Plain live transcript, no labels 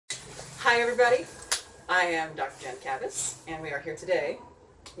Hi everybody, I am Dr. Jen Kavis, and we are here today.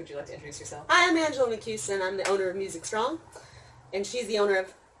 Would you like to introduce yourself? Hi, I'm Angela McCuson. I'm the owner of Music Strong, and she's the owner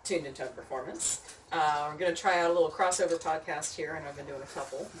of Tuned in Tone Performance. We're going to try out a little crossover podcast here, and I've been doing a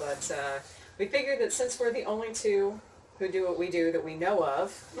couple, but we figured that since we're the only two who do what we do that we know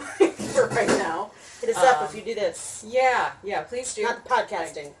of for right now. Hit us up if you do this. Yeah, please do. Not the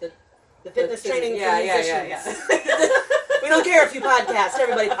podcasting, the fitness training for yeah, musicians. We don't care if you podcast.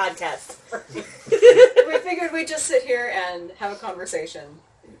 Everybody podcasts. We figured we'd just sit here and have a conversation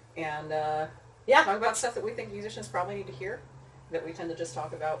and talk about stuff that we think musicians probably need to hear, that we tend to just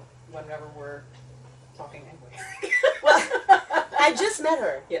talk about whenever we're talking anyway. Well, I just met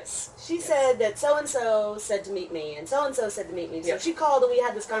her. Yes. She said that so-and-so said to meet me, and so-and-so said to meet me. So she called and we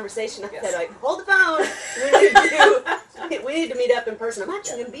had this conversation. I said, hold the phone. We need to meet up in person. I'm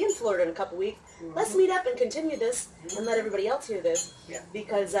actually going to be in Florida in a couple weeks. Mm-hmm. Let's meet up and continue this and let everybody else hear this. Yeah.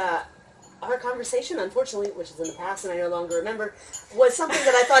 Because our conversation, unfortunately, which is in the past and I no longer remember, was something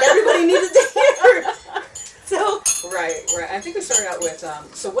that I thought everybody needed to hear. So Right. I think we started out with,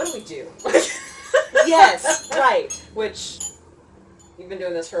 so what do we do? Yes, right. Which, you've been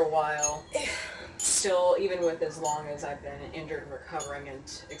doing this for a while. Still, even with as long as I've been injured and recovering and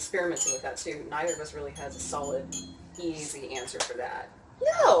experimenting with that too, neither of us really has a solid, easy answer for that.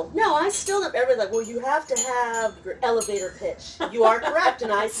 No, I still don't. Everybody's like, well, you have to have your elevator pitch. You are correct,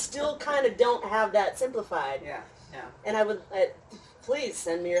 and I still kind of don't have that simplified. Yeah. And I would, please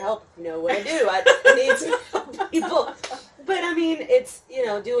send me your help if you know what I do. I need some help, people. But I mean, it's,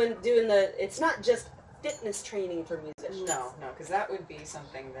 doing it's not just fitness training for musicians. No, because that would be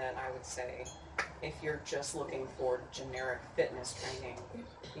something that I would say, if you're just looking for generic fitness training,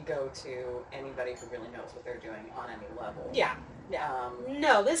 you go to anybody who really knows what they're doing on any level. Yeah.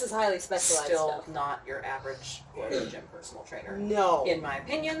 No, this is highly specialized Still stuff. not your average gym personal trainer. No. In my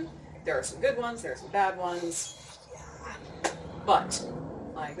opinion, there are some good ones, there are some bad ones. But,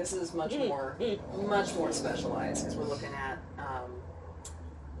 this is much more specialized, because we're looking at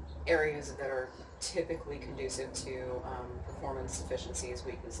areas that are typically conducive to performance deficiencies,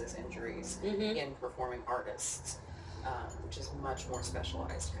 weaknesses, injuries in performing artists, which is much more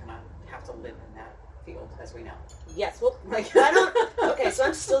specialized. You kind of have to live in that field, as we know. Yes, well, so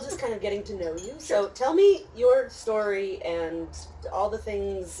I'm still just kind of getting to know you. So tell me your story and all the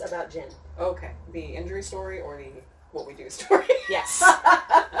things about Jen. Okay, the injury story or the what we do story? Yes.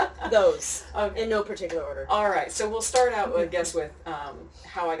 Those. Okay. In no particular order. All right, so we'll start out, I guess, with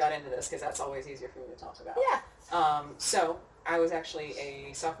how I got into this, because that's always easier for me to talk about. Yeah. So I was actually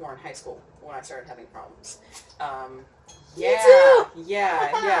a sophomore in high school when I started having problems. Me too.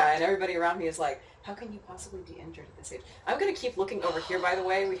 Yeah, and everybody around me is like, how can you possibly be injured at this age? I'm going to keep looking over here, by the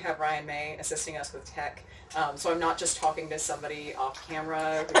way. We have Ryan May assisting us with tech. So I'm not just talking to somebody off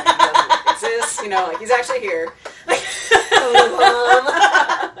camera who doesn't exist. He's actually here.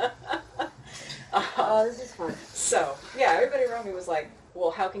 Oh, this is fun. So, yeah, everybody around me was like,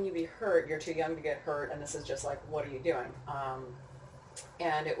 well, how can you be hurt? You're too young to get hurt, and this is just like, what are you doing?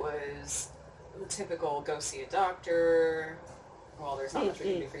 And it was the typical go see a doctor. Well, there's not much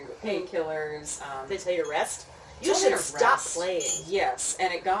we can do for you with painkillers. They tell you to rest? You should stop playing. Yes,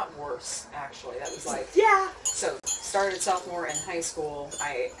 and it got worse, actually. That was like... Yeah. So, started sophomore in high school.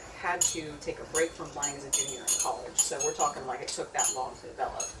 I had to take a break from playing as a junior in college. So we're talking like it took that long to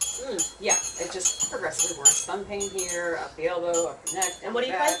develop. Yeah, it just progressively worse. Thumb pain here, up the elbow, up the neck. And what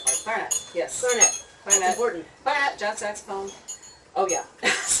do you play? Clarinet. Yes. Clarinet. That's important. Clarinet, jazz saxophone. Oh, yeah.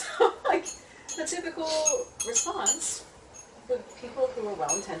 So, the typical response with people who are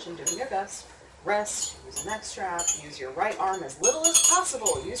well-intentioned, doing their best, rest, use a neck strap, use your right arm as little as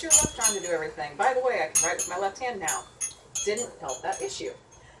possible, use your left arm to do everything. By the way, I can write with my left hand now. Didn't help that issue.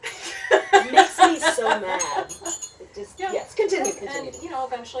 It makes me so mad. It just, yes, continue. And,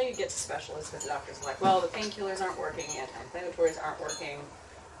 eventually you get to specialists, because the doctors are like, well, the painkillers aren't working, anti-inflammatories aren't working,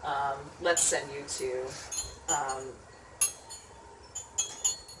 let's send you to,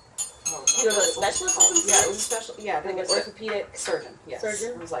 you go to a specialist or something? Yeah, it was a special, I think it was orthopedic surgeon, yes.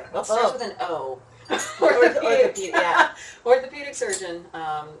 Surgeon? It was like, it starts with an O. Orthopedic, yeah. Orthopedic surgeon,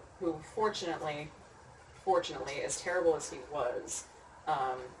 who fortunately, as terrible as he was,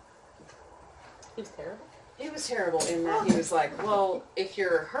 he was terrible? He was terrible in that he was like, well, if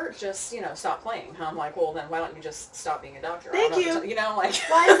you're hurt, just, stop playing. I'm like, well, then why don't you just stop being a doctor? Thank you. Why is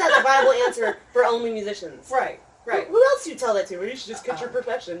that the viable answer for only musicians? Right. Who else do you tell that to? Well, you should just cut your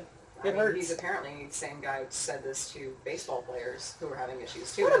profession. It hurts. He's apparently the same guy who said this to baseball players who were having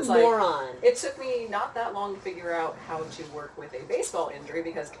issues too. What a moron. It took me not that long to figure out how to work with a baseball injury,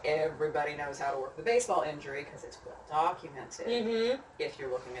 because everybody knows how to work with a baseball injury because it's well documented. Mm-hmm. If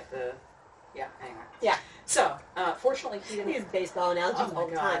you're looking at the Yeah, anyway. Yeah. So, fortunately he I didn't... use baseball analogies Oh my all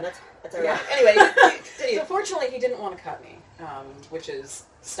the God. time. That's all right. Yeah. Anyway, So fortunately he didn't want to cut me, which is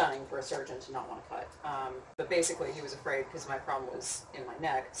stunning for a surgeon to not want to cut. But basically he was afraid because my problem was in my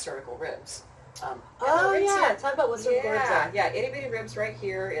neck, cervical ribs. oh, ribs yeah. here. Talk about what cervical ribs are. Yeah, itty bitty ribs right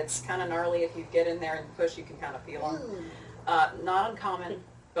here. It's kind of gnarly. If you get in there and push, you can kind of feel them. Not uncommon,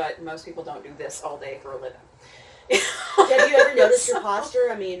 but most people don't do this all day for a living. Have you ever noticed your posture?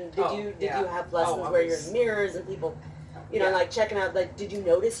 I mean, did you have lessons I where you're was- in mirrors and people, like checking out, like, did you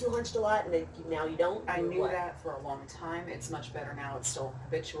notice you hunched a lot and then now you don't? I Or knew what? that for a long time. It's much better now. It's still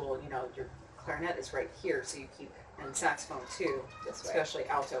habitual. Your clarinet is right here, so you keep, and saxophone too, That's right. especially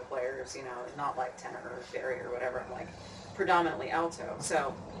alto players, not like tenor or bari or whatever. I'm like predominantly alto.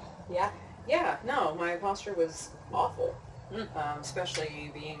 So, Yeah. no, my posture was awful,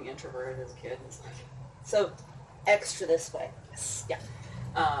 especially being introverted as a kid. It's like, So, extra this way. Yeah.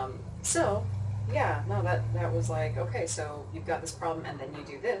 that was like, okay, so you've got this problem and then you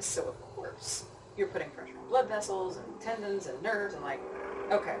do this, so of course you're putting pressure on blood vessels and tendons and nerves and like,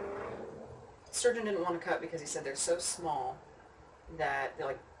 okay. Surgeon didn't want to cut because he said they're so small that they're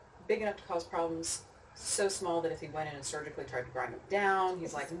like big enough to cause problems, so small that if he went in and surgically tried to grind them down,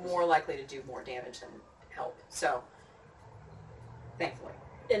 he's like more likely to do more damage than help. So, thankfully.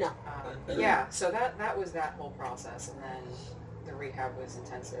 Enough. So that was that whole process, and then the rehab was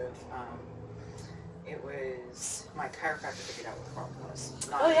intensive. It was my chiropractor figured out what the problem was,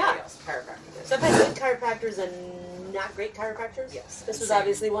 not anybody else. Chiropractor did. So I've had good chiropractors and not great chiropractors? Yes. This was Same.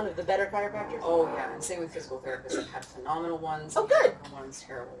 obviously one of the better chiropractors? Oh yeah, and same with physical therapists. I've had phenomenal ones, Oh, good. terrible ones,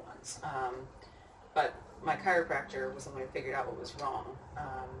 terrible ones. But my chiropractor was the one who figured out what was wrong,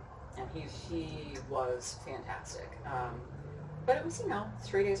 and he was fantastic. But it was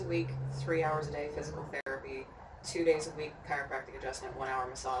 3 days a week, 3 hours a day physical therapy, 2 days a week chiropractic adjustment, 1 hour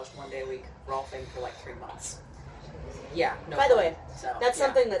massage, 1 day a week rolfing for like 3 months. Yeah. No By the fun. way, So, that's yeah.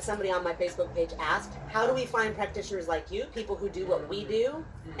 something that somebody on my Facebook page asked. How do we find practitioners like you, people who do what we do,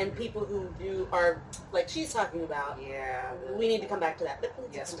 and people who are, like she's talking about? Yeah. We need to come back to that. But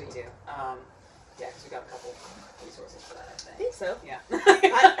Yes, we do. Because we got a couple resources for that, I I think. think so. Yeah.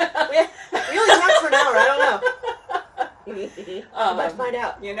 We only talked for an hour. I don't know. I'm about to find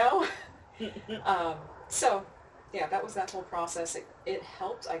out. That was that whole process. It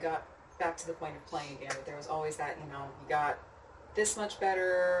helped. I got back to the point of playing again, but there was always that, you got this much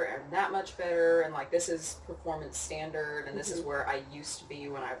better and that much better, and like this is performance standard, and this is where I used to be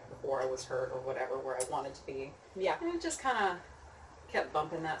before I was hurt or whatever, where I wanted to be. Yeah. And it just kind of kept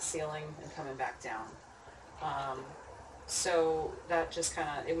bumping that ceiling and coming back down. So that just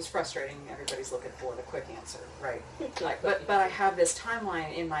it was frustrating. Everybody's looking for the quick answer, right? But I have this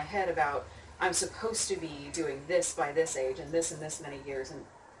timeline in my head about I'm supposed to be doing this by this age and this many years, and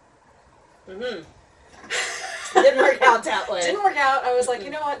It didn't work out that way. didn't work out. I was like, you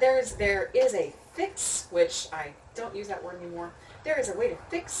know what? There is a fix, which I don't use that word anymore. There is a way to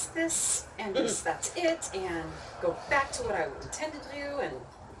fix this, and just that's it, and go back to what I intended to do, and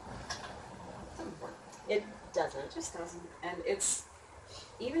it doesn't work. It doesn't. It just doesn't. And it's,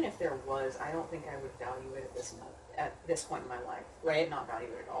 even if there was, I don't think I would value it at this point in my life. I would not value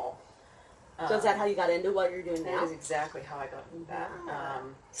it at all. So is that how you got into what you're doing That now? is exactly how I got into that. Wow.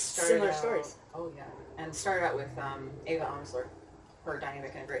 Started Similar out- stories. Oh yeah, and started out with Ava Onsler, her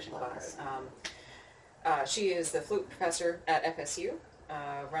dynamic integration class. She is the flute professor at FSU,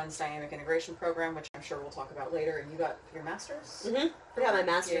 runs dynamic integration program, which I'm sure we'll talk about later. And you got your master's? Mm-hmm. I got my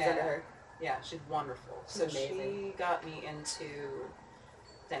master's Yeah. under her. Yeah, she's wonderful. She's So amazing. she got me into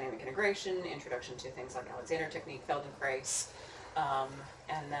dynamic integration, introduction to things like Alexander technique, Feldenkrais,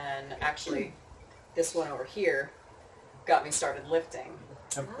 and then actually this one over here got me started lifting.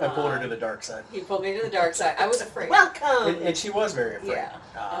 I pulled her to the dark side. He pulled me to the dark side. I was afraid. Welcome! And she was very afraid. Yeah,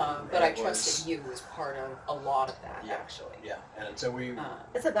 but and I it was- trusted you as part of a lot of that, Yeah. actually. Yeah, and so we,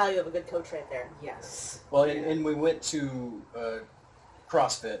 That's the value of a good coach right there. Yes. well, and we went to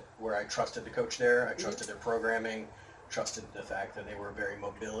CrossFit where I trusted the coach there. I trusted their programming, trusted the fact that they were very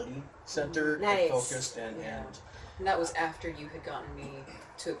mobility centered Nice. and focused, and And that was after you had gotten me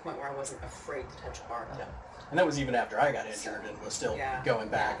to a point where I wasn't afraid to touch a barbell. yeah. And that was even after I got injured and was still Yeah. going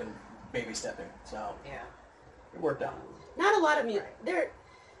back and baby stepping. So Yeah. it worked out. Not a lot of Right.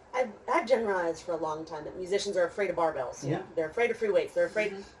 I've generalized for a long time that musicians are afraid of barbells. Yeah. They're afraid of free weights. They're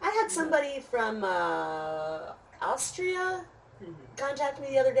afraid. I had somebody from Austria contact me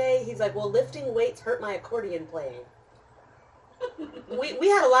the other day. He's like, well, lifting weights hurt my accordion playing. we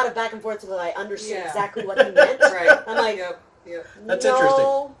had a lot of back and forth until I understood Yeah. exactly what he meant. Right. I'm like, Yep. That's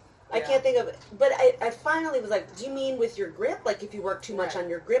no, I can't think of it. But I finally was like, do you mean with your grip? Like if you work too much on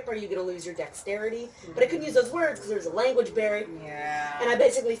your grip, are you going to lose your dexterity? But I couldn't use those words because there's a language barrier. Yeah. And I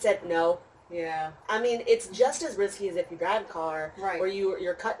basically said no. Yeah. I mean, it's just as risky as if you drive a car or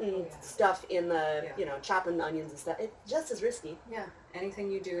you're cutting stuff in the, chopping onions and stuff. It's just as risky. Yeah.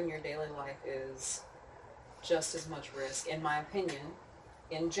 Anything you do in your daily life is just as much risk, in my opinion,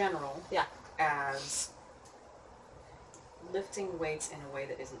 in general, as lifting weights in a way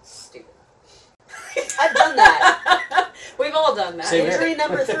that isn't stupid. I've done that. We've all done that. Injury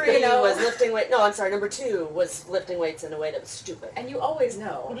number 3 was lifting weight. No, I'm sorry. Number 2 was lifting weights in a way that was stupid. And you always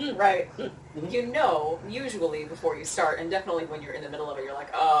know, right? You know, usually before you start, and definitely when you're in the middle of it, you're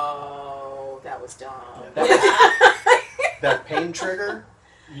like, oh, that was dumb. That pain trigger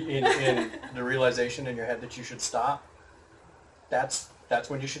in the realization in your head that you should stop. That's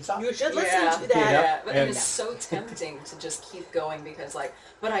when you should stop. You should listen to that. Yeah, but it is so tempting to just keep going because,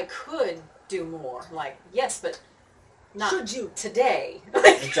 but I could do more. Yes, but not should you today?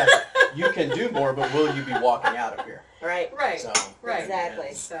 Exactly. You can do more, but will you be walking out of here? Right. So, exactly.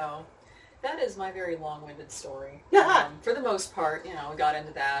 Yeah. So that is my very long-winded story. For the most part, we got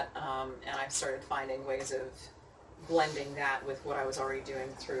into that, and I started finding ways of blending that with what I was already doing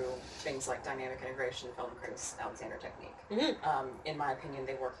through things like dynamic integration, Feldenkrais, Alexander technique. In my opinion,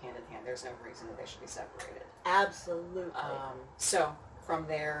 they work hand in hand. There's no reason that they should be separated. Absolutely. So from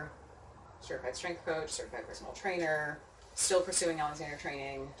there, certified strength coach, certified personal trainer, still pursuing Alexander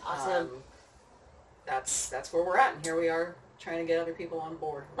training. Awesome. That's where we're at, and here we are trying to get other people on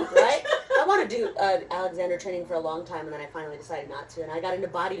board. Right? I want to do Alexander training for a long time, and then I finally decided not to. And I got into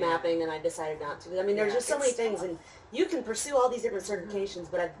body mapping, and I decided not to. I mean, there's just so many things, and you can pursue all these different certifications,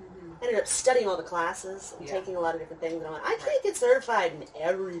 but I've ended up studying all the classes and taking a lot of different things. And I'm like, I can't get certified in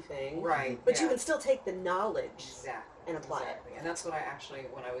everything. Right. But you can still take the knowledge and apply it. And that's what I actually,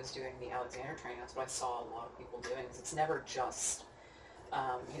 when I was doing the Alexander training, that's what I saw a lot of people doing. Is it's never just,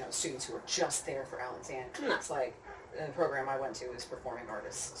 students who are just there for Alexander. It's like, the program I went to was performing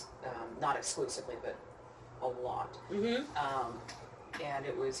artists, not exclusively, but a lot. And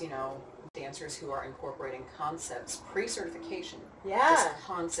it was, dancers who are incorporating concepts, pre-certification, just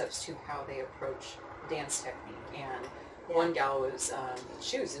concepts to how they approach dance technique. And one gal was,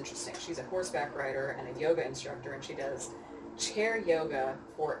 she was interesting. She's a horseback rider and a yoga instructor, and she does chair yoga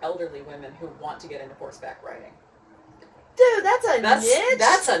for elderly women who want to get into horseback riding. Dude, that's a niche.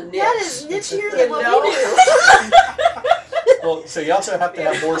 That's a niche. That is nichier than what we do. Well, so you also have to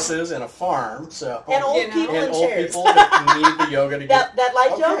have horses and a farm, so and old people and in old chairs. people that need the yoga to get that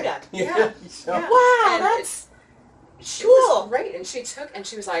like yoga. Yeah. Wow, and that's she cool. was great, and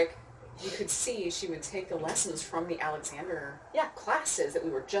she was like, you could see she would take the lessons from the Alexander classes that we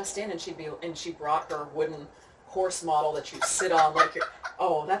were just in, and she brought her wooden horse model that you sit on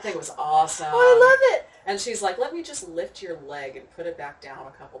that thing was awesome. Oh, I love it. And she's like, let me just lift your leg and put it back down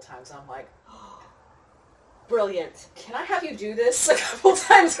a couple times. And I'm like, brilliant. Can I have you do this a couple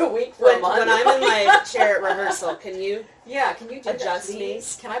times a week for a month? When I'm in my chair at rehearsal, can you can you adjust that, me?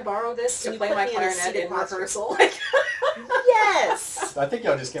 Can I borrow this to you play put my me in a clarinet seated in posture? rehearsal? Yes. I think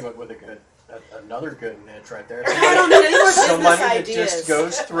y'all just came up with another good niche right there. I don't need any more business Somebody that ideas. just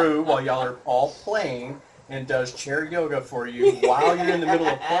goes through while y'all are all playing and does chair yoga for you while you're in the middle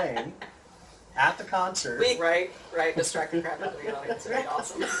of playing at the concert. Right. Distract the crap out of the audience. Very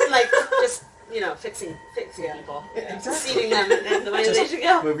awesome. Like just fixing people, Exactly. seating them in the way they should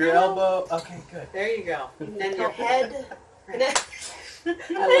go. Move your elbow. Okay, good. There you go. And then your head. And then, I love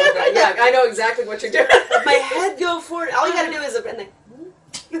that. Yeah, I know exactly what you're doing. my head go forward. All you got to do is and then.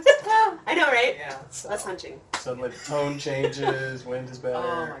 I know, right? Yeah. So. That's hunching. Suddenly the tone changes, wind is better.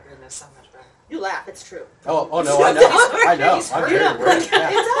 Oh my goodness, so much better. You laugh. It's true. Oh no, I know. I know. He's I'm heard very it. aware. It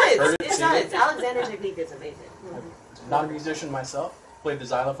Heard does. It seen does. Alexander technique is amazing. Not a musician myself. Played the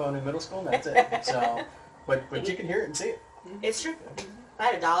xylophone in middle school, and that's it. So, but you can hear it and see it. It's true. If I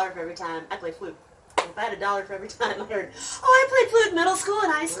had $1 for every time I play flute. If I had $1 for every time I heard, I played flute in middle school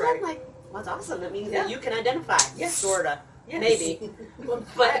and high school, I'm like, well, that's awesome. That means that you can identify. Yes. Sorta. Yes. Maybe.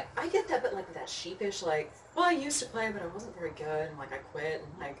 But I get that, but that sheepish, I used to play, but I wasn't very good, and I quit,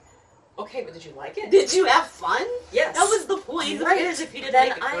 and okay, but did you like it? Did you have fun? Yes. That was the point. Who Right. cares if you didn't Then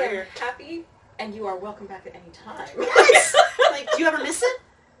make a I career? am happy, and you are welcome back at any time. Yes. Do you ever miss it?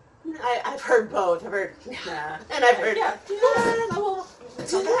 I've heard both. I've heard, Nah. and I've heard, Well,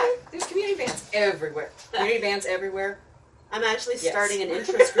 come back. There's community bands everywhere. Community bands everywhere. I'm actually starting an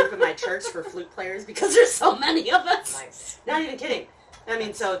interest group in my church for flute players because there's so many of us. Nice. Not even kidding. I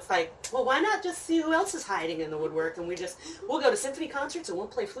mean, so it's like, well, why not just see who else is hiding in the woodwork, and we'll go to symphony concerts and we'll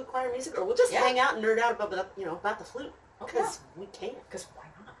play flute choir music, or we'll just hang out and nerd out about the flute because we can. Because why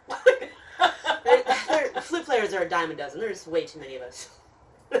not? Flute players are a dime a dozen. There's way too many of us.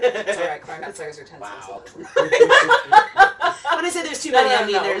 It's all right. Clarinet players are 10 cents. Wow. When I say there's too many, I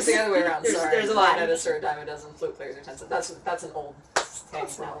mean there's the other way around. There's a lot. Clarinetists are a dime a dozen. Flute players are 10 cents. That's an old thing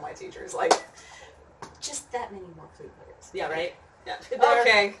from one of my teachers. Like, just that many more flute players. Yeah, right? Yeah.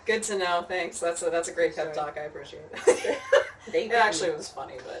 Okay, good to know. Thanks. That's a great pep talk. I appreciate it. It actually was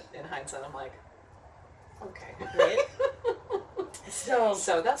funny, but in hindsight, I'm like, okay. Right?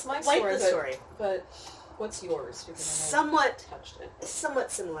 So that's my quite story. the story. But what's yours? Because Somewhat touched it.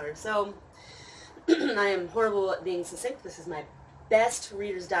 Somewhat similar. So, I am horrible at being succinct. This is my best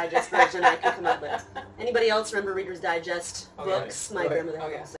Reader's Digest version I can come up with. Anybody else remember Reader's Digest books? Yeah. My grandmother. Oh,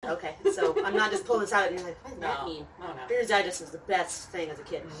 yeah. Okay, so I'm not just pulling this out and you're like, what does that mean? No. Reader's Digest was the best thing as a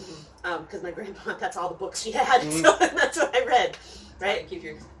kid. Because my grandma, that's all the books she had, so that's what I read. Right? Keep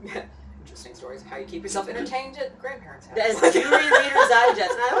your interesting stories. How you keep yourself entertained at grandparents' house. That's Reader's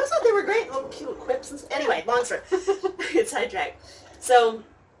Digest. And I always thought they were great, little cute quips and stuff. Anyway, long story. Get sidetracked. So,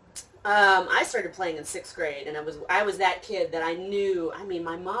 I started playing in 6th grade, and I was that kid that I knew. I mean,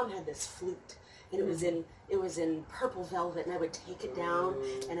 my mom had this flute, and it was in purple velvet, and I would take it down,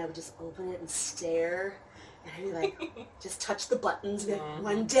 and I would just open it and stare, and I'd be like, just touch the buttons. Like,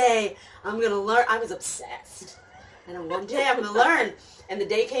 one day I'm gonna learn. I was obsessed, and one day I'm gonna learn. And the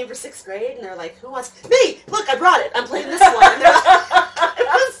day came for 6th grade, and they're like, "Who wants me? Look, I brought it. I'm playing this one." And they're like,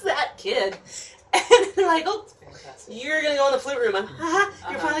 I was that kid, and they're like, "Oh, you're going to go in the flute room."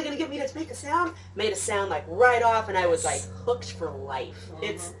 You're finally going to get me to make a sound? Made a sound like right off, and I was like hooked for life.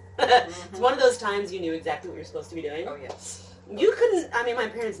 It's one of those times you knew exactly what you're supposed to be doing. Oh, yes. You couldn't, I mean, my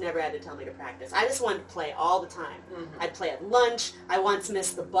parents never had to tell me to practice. I just wanted to play all the time. I'd play at lunch. I once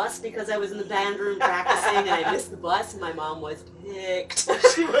missed the bus because I was in the band room practicing, and I missed the bus, and my mom was ticked.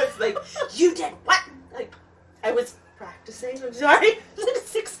 She was like, "You did what?" Like, I was practicing. I'm sorry. I was like a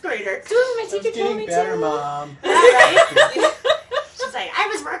 6th grader. My teacher told me better, Mom. Right? She's like, I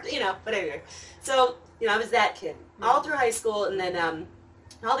was working, but anyway. So, I was that kid. All through high school, and then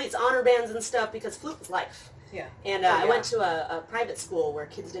all these honor bands and stuff, because flute was life. Yeah. And I went to a private school where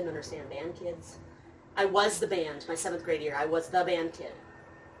kids didn't understand band kids. I was the band. My 7th grade year, I was the band kid.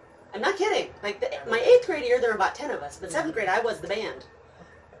 I'm not kidding. Like, my 8th grade year, there were about 10 of us, but 7th grade, I was the band.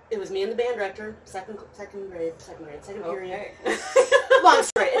 It was me and the band director, second period. Okay. Long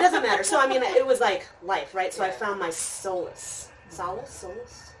story. It doesn't matter. So, I mean, it was like life, right? So I found my solace.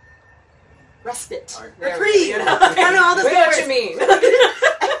 Solace? Respite. Reprieve. I don't know all this. We know what you mean.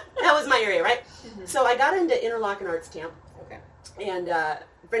 That was my area, right? So I got into Interlochen Arts Camp. Okay. And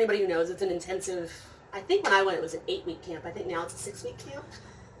for anybody who knows, it's an intensive, I think when I went it was an 8-week camp. I think now it's a 6-week camp.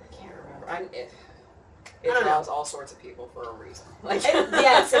 I can't remember. It draws all sorts of people for a reason. Like,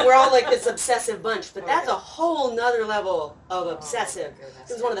 yes, and we're all like this obsessive bunch, but that's a whole nother level of obsessive.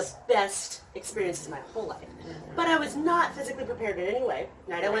 It was one of the best experiences of my whole life. But I was not physically prepared in any way.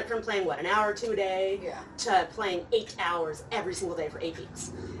 Right? I went from playing, an hour or 2 a day to playing 8 hours every single day for 8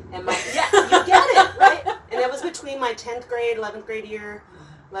 weeks. And you get it, right? And that was between my 10th grade, 11th grade year,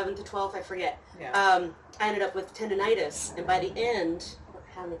 11th to 12th, I forget. Yeah. I ended up with tendonitis, and by the end,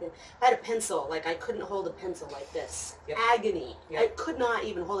 I had a pencil, like I couldn't hold a pencil like this. Agony. I could not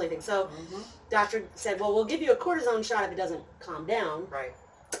even hold anything. So doctor said, well, we'll give you a cortisone shot if it doesn't calm down. Right.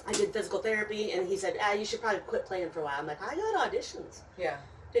 I did physical therapy, and he said, you should probably quit playing for a while. I'm like, I got auditions. Yeah.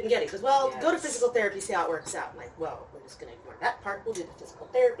 Didn't get it. He goes, well, go to physical therapy, see how it works out. I'm like, well, we're just going to ignore that part. We'll do the physical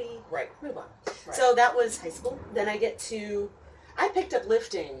therapy. Right. Move on. Right. So that was high school. Then I picked up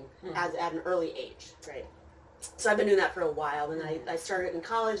lifting at an early age, right? So I've been doing that for a while, and I started in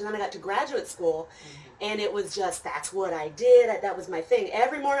college, and then I got to graduate school, and it was just, that's what I did. That was my thing.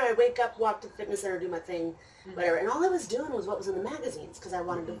 Every morning I'd wake up, walk to the fitness center, do my thing, whatever. And all I was doing was what was in the magazines, because I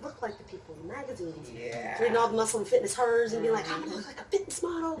wanted to look like the people in the magazines. Yeah. Reading all the Muscle and Fitness Hers and being like, I'm going to look like a fitness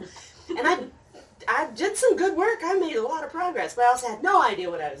model. And I did some good work. I made a lot of progress, but I also had no idea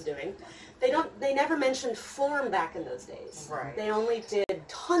what I was doing. They never mentioned form back in those days. Right. They only did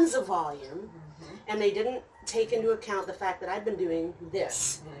tons of volume, and they didn't take into account the fact that I'd been doing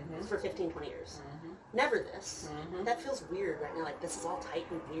this for 15, 20 years. Never this. That feels weird right now, like this is all tight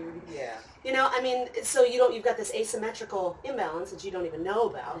and weird. Yeah. I mean, so you've got this asymmetrical imbalance that you don't even know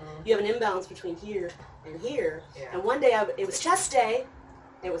about. You have an imbalance between here and here. Yeah. And one day, it was chest day.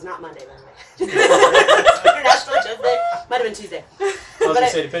 It was not Monday, by the way. International chest day. Might have been Tuesday. I was going to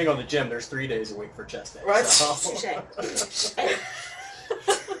say, depending on the gym, there's 3 days a week for chest day. Right. So. Touché.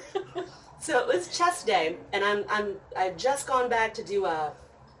 So it was chest day, and I'd just gone back to do a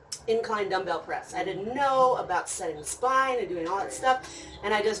incline dumbbell press. I didn't know about setting the spine and doing all that stuff,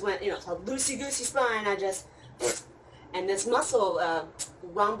 and I just went, it's a loosey-goosey spine. And this muscle,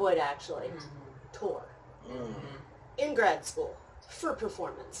 rhomboid actually, tore in grad school for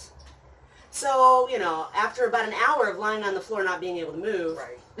performance. So, you know, after about an hour of lying on the floor not being able to move,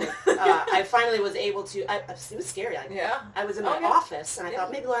 I finally was able to, it was scary. I was in my office, and I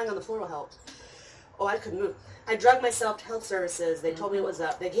thought maybe lying on the floor will help. Oh, I couldn't move. I drugged myself to health services. They told me it was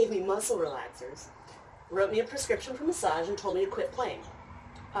up. They gave me muscle relaxers, wrote me a prescription for massage, and told me to quit playing.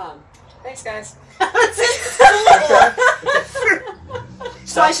 Thanks, guys.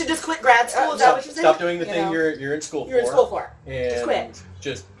 So I should just quit grad school? Is that what you're saying? Stop doing the thing you're in school for. You're in school for. And just quit.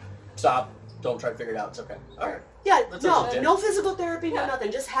 Just stop. Don't try to figure it out. It's okay. All right. Yeah, no physical therapy, no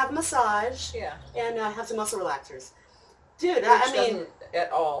nothing. Just have massage. Yeah. And have some muscle relaxers. Dude, Which I mean, doesn't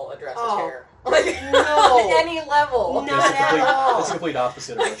at all address a tear. Like, no. At any level. Not at all. It's the complete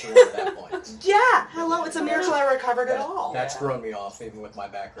opposite of what you want at that point. Yeah. Hello, it's a miracle I recovered at all. That's thrown me off, even with my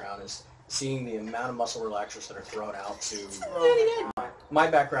background, is seeing the amount of muscle relaxers that are thrown out to... My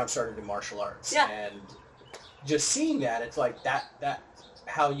background started in martial arts. Yeah. And just seeing that, it's like that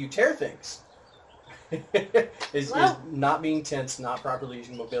how you tear things. is not being tense, not properly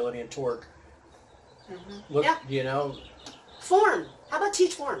using mobility and torque. Look, you know... Form. How about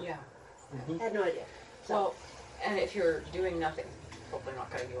teach form? Yeah. I had no idea. So. Well, and if you're doing nothing, hopefully not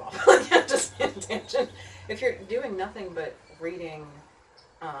cutting you off, just paying attention. If you're doing nothing but reading,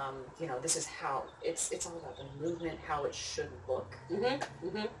 you know, this is how, it's all about the movement, how it should look.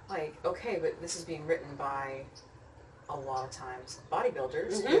 Like, okay, but this is being written by, a lot of times,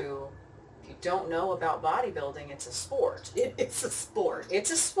 bodybuilders who... If you don't know about bodybuilding, it's a sport. It's a sport.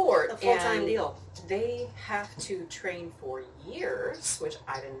 It's a sport. A full-time deal. They have to train for years, which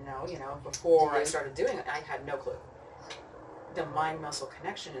I didn't know, you know, before I started doing it. I had no clue. The mind-muscle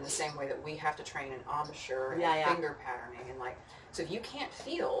connection in the same way that we have to train in embouchure and finger patterning. And like, so if you can't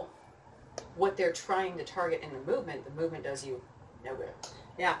feel what they're trying to target in the movement does you no good.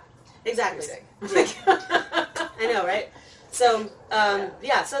 Yeah, exactly. I know, right? So,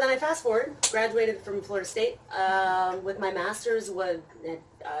 so then I fast forward, graduated from Florida State with my master's, had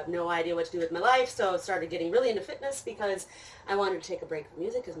no idea what to do with my life, so started getting really into fitness because I wanted to take a break from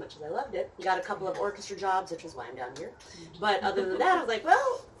music as much as I loved it. Got a couple of orchestra jobs, which is why I'm down here. But other than that, I was like,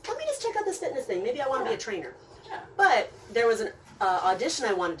 well, let me just check out this fitness thing. Maybe I want to be a trainer. But there was an audition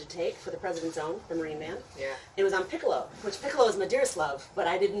I wanted to take for the President's Own, the Marine Band. It was on piccolo, which piccolo is my dearest love, but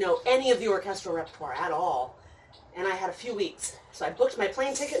I didn't know any of the orchestral repertoire at all. And I had a few weeks. So I booked my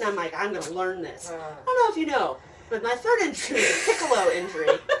plane ticket, and I'm like, I'm going to learn this. I don't know if you know, but my third injury is a piccolo injury.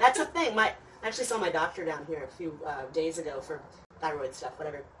 That's a thing. I actually saw my doctor down here a few days ago for thyroid stuff,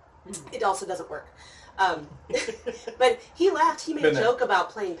 whatever. It also doesn't work. But he laughed. He made a joke about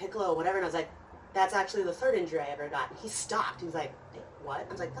playing piccolo or whatever, and I was like, that's actually the third injury I ever got. And he stopped. He was like, hey, what?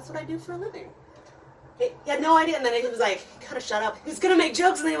 I was like, that's what I do for a living. He had no idea, and then he was like, kind of shut up. He was going to make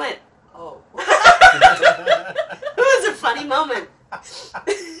jokes, and then he went, oh. It was a funny moment.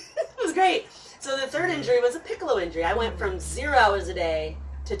 It was great. So the third injury was a piccolo injury. I went from 0 hours a day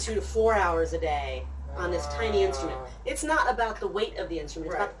to 2 to 4 hours a day on this tiny instrument. It's not about the weight of the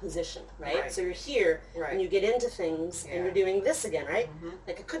instrument, it's about the position, right? So you're here, and you get into things, and you're doing this again, right?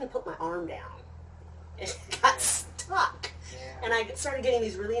 Like I couldn't put my arm down. It got stuck. And I started getting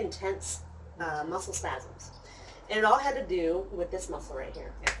these really intense muscle spasms. And it all had to do with this muscle right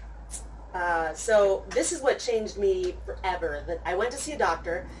here. So this is what changed me forever. That I went to see a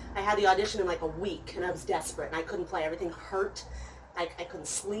doctor. I had the audition in like a week, and I was desperate, and I couldn't play. Everything hurt. I couldn't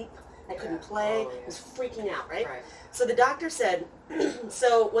sleep. I couldn't play. I was freaking out, right? So the doctor said,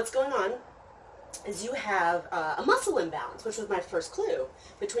 so what's going on is you have a muscle imbalance, which was my first clue,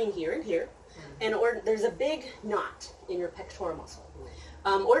 between here and here. And there's a big knot in your pectoral muscle.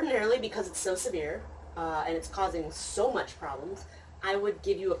 Ordinarily, because it's so severe and it's causing so much problems, I would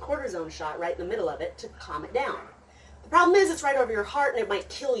give you a cortisone shot right in the middle of it to calm it down. The problem is it's right over your heart and it might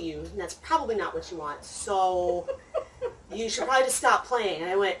kill you, and that's probably not what you want, so you should probably just stop playing. And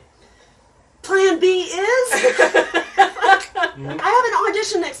I went, Plan B is? I have an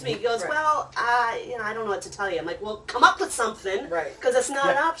audition next week. He goes, well, I don't know what to tell you. I'm like, well, come up with something, because that's not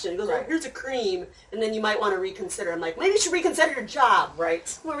an option. He goes, well, here's a cream, and then you might want to reconsider. I'm like, maybe you should reconsider your job. I'm going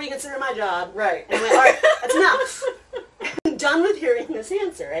to reconsider my job. And I went, all right, that's enough. I'm done with hearing this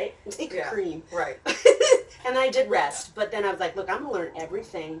answer, right? Take a cream. And I did rest, but then I was like, look, I'm going to learn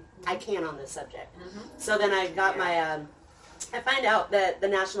everything I can on this subject. So then I got my, I find out that the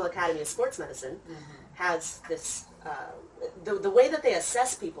National Academy of Sports Medicine has this, the way that they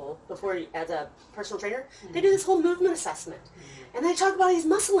assess people before, as a personal trainer, they do this whole movement assessment. And they talk about these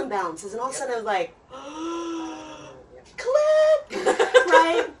muscle imbalances, and all of a sudden I was like, click,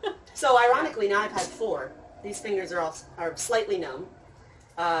 right? So ironically, now I've had 4. These fingers are slightly numb.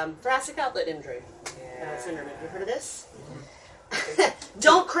 Thoracic outlet injury syndrome. Have you heard of this? Mm-hmm.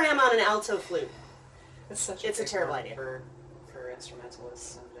 Don't cram on an alto flute. It's a terrible idea for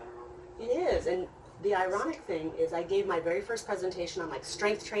instrumentalists in general. It is, and the ironic thing is I gave my very first presentation on like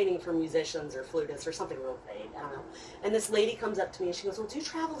strength training for musicians or flutists or something real vague, I don't know. And this lady comes up to me and she goes, well, do you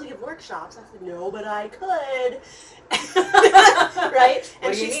travel to give workshops? I said, no, but I could. Right?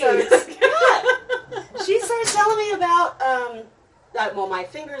 And she starts telling me about, well, my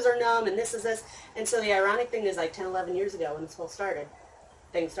fingers are numb and this is this. And so the ironic thing is like 10, 11 years ago when this whole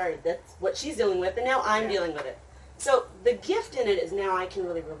thing started, that's what she's dealing with, and now I'm dealing with it. So the gift in it is now I can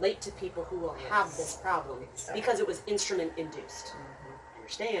really relate to people who will have this problem because it was instrument induced. Mm-hmm.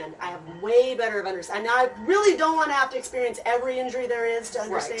 Understand? I have way better of understanding. Now I really don't want to have to experience every injury there is to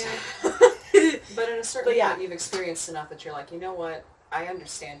understand. Right. But at a certain point, you've experienced enough that you're like, you know what? I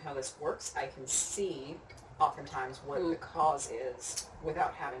understand how this works. I can see oftentimes what the cause is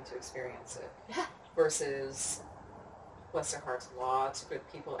without having to experience it. Yeah. Versus, bless their hearts, lots of good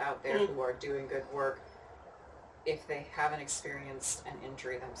people out there who are doing good work. If they haven't experienced an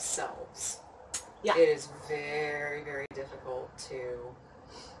injury themselves, it is very, very difficult to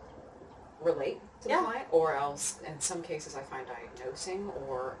relate to the client, or else, in some cases, I find diagnosing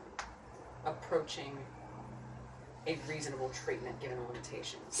or approaching a reasonable treatment given the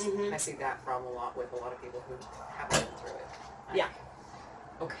limitations. Mm-hmm. I see that problem a lot with a lot of people who haven't been through it. Like,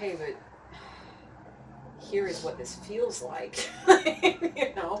 okay, but here is what this feels like,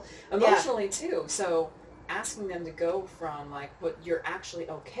 emotionally too. So asking them to go from like, but you're actually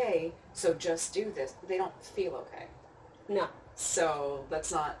okay, so just do this. They don't feel okay. No. So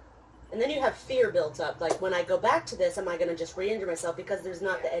that's not. And then you have fear built up. Like, when I go back to this, am I going to just re-injure myself? Because there's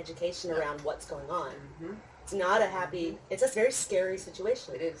not the education around what's going on. Mm-hmm. It's not a happy, it's a very scary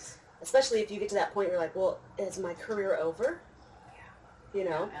situation. It is. Especially if you get to that point where you're like, well, is my career over? You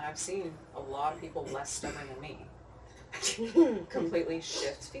know? And I've seen a lot of people less stubborn than me completely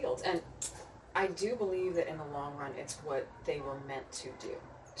shift fields. And I do believe that in the long run, it's what they were meant to do,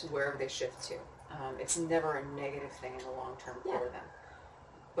 to wherever they shift to. It's never a negative thing in the long term for them.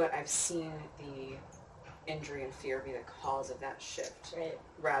 But I've seen the injury and fear be the cause of that shift,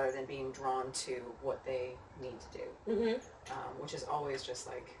 rather than being drawn to what they need to do, which is always just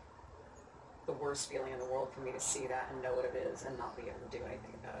like the worst feeling in the world for me to see that and know what it is and not be able to do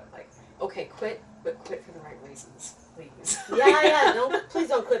anything about it. Like, okay, quit, but quit for the right reasons, please. Please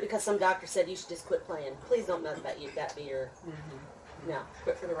don't quit because some doctor said you should just quit playing. Please don't let that be your, no.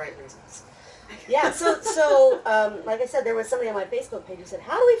 Quit for the right reasons. So like I said, there was somebody on my Facebook page who said,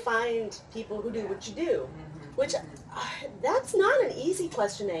 how do we find people who do what you do? Which, that's not an easy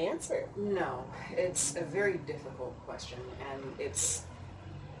question to answer. No, it's a very difficult question, and it's,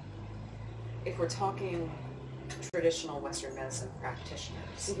 if we're talking traditional Western medicine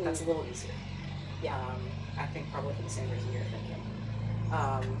practitioners, that's a little easier. I think probably for the same reason you're thinking,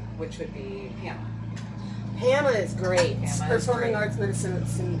 which would be PAMA. PAMA is great. Performing Arts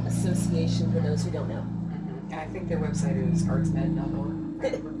Medicine Association, for those who don't know. And I think their website is artsmed.org,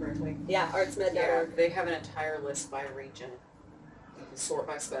 if I remember correctly. Artsmed.org. Yeah, they have an entire list by region. You can sort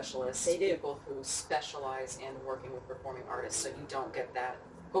by specialists. They do. People who specialize in working with performing artists, so you don't get that,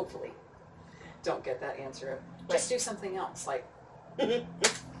 hopefully, don't get that answer of, just do something else, like,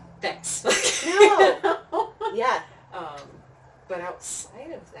 thanks. No! But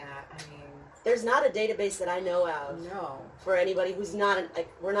outside of that, I mean, there's not a database that I know of. No. For anybody who's not,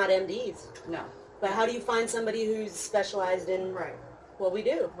 we're not MDs. No. But how do you find somebody who's specialized in what we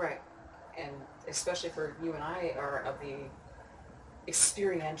do? Right. And especially for you and I are of the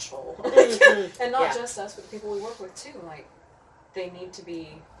experiential, and not just us, but the people we work with too. Like, they need to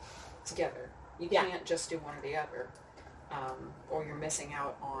be together. You can't just do one or the other, or you're missing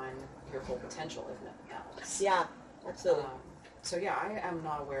out on your full potential, if nothing else. Yeah, absolutely. So I am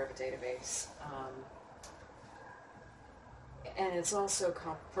not aware of a database, and it's also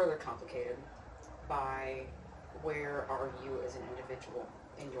further complicated by where are you as an individual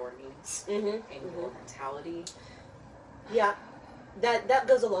in your needs, in your mentality. Yeah, that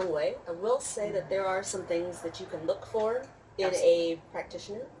goes a long way. I will say that there are some things that you can look for in a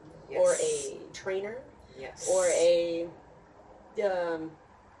practitioner or a trainer or a, am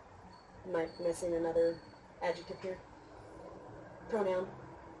I missing another adjective here? Pronoun.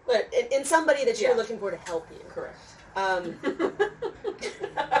 But in somebody that you're looking for to help you. Correct.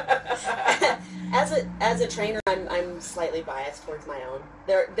 As a trainer, I'm slightly biased towards my own.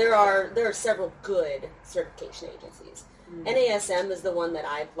 There are several good certification agencies. NASM is the one that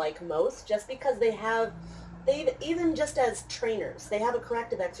I like most, just because they have even just as trainers, they have a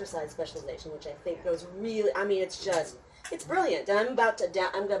corrective exercise specialization, which I think goes really. I mean, it's brilliant. And I'm about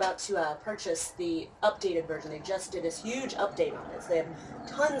to purchase the updated version. They just did this huge update on this. They have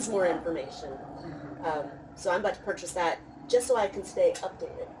tons more information. So I'm about to purchase that just so I can stay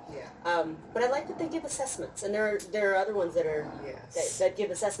updated. Yeah. But I like that they give assessments, and there are other ones that are Yes. that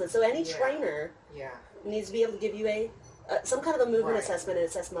give assessments. So any trainer needs to be able to give you some kind of a movement assessment and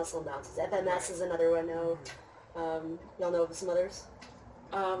assess muscle imbalances. FMS is another one I know. Y'all know of some others?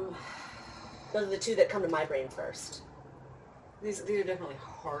 Those are the two that come to my brain first. These are definitely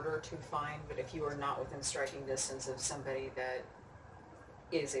harder to find, but if you are not within striking distance of somebody that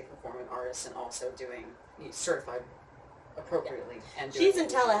is a performing artist and also certified appropriately and doing She's in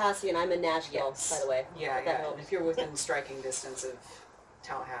Tallahassee and I'm in Nashville, by the way. Yeah. And if you're within striking distance of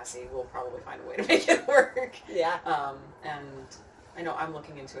Tallahassee, we'll probably find a way to make it work. Yeah. And I know I'm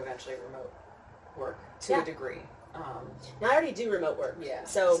looking into eventually remote work to a degree. Now I already do remote work. Yeah.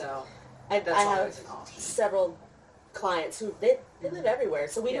 So I have several clients who they live everywhere.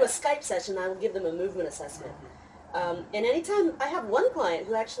 So we do a Skype session. I will give them a movement assessment. And anytime I have one client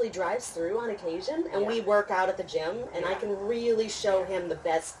who actually drives through on occasion, and we work out at the gym, and I can really show him the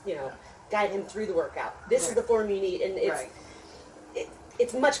best, guide him through the workout. This is the form you need, and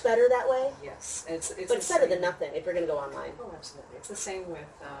it's much better that way. Yes, but it's better than nothing if you're going to go online. Oh, absolutely. It's the same with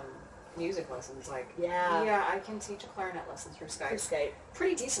music lessons. Yeah, I can teach a clarinet lesson through Skype.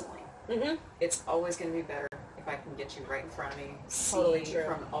 Pretty decently. Mm-hmm. It's always going to be better if I can get you right in front of me, Totally see true.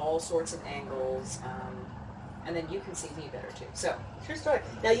 from all sorts of angles, and then you can see me better too. So, true story.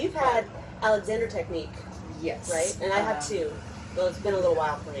 Now you've had Alexander Technique, yes, right? And I have too. Well, it's been a little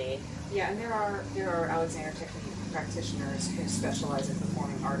while for me. Yeah, and there are Alexander Technique practitioners who specialize in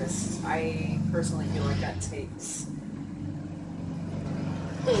performing artists. I personally feel like that takes.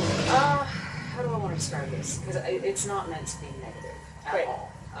 How do I want to describe this? Because it's not meant to be negative at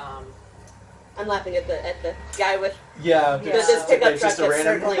all. I'm laughing at the guy with this pickup truck that's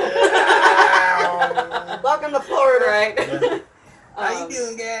circling. Welcome to Florida, right? Yeah. How you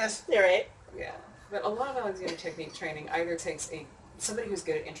doing, guys? You're right. Yeah, but a lot of Alexander Technique training either takes somebody who's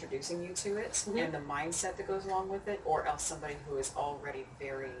good at introducing you to it and the mindset that goes along with it, or else somebody who is already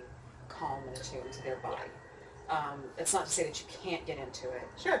very calm and attuned to their body. It's not to say that you can't get into it,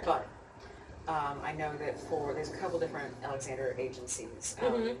 but I know that there's a couple different Alexander agencies.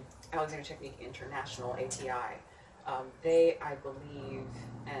 Alexander Technique International, ATI. They, I believe,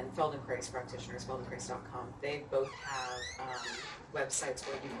 and Feldenkrais practitioners, feldenkrais.com, they both have websites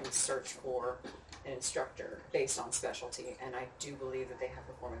where you can search for an instructor based on specialty, and I do believe that they have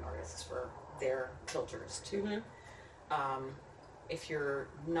performing artists for their filters too. If you're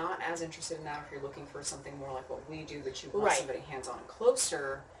not as interested in that, if you're looking for something more like what we do, but you want somebody hands-on and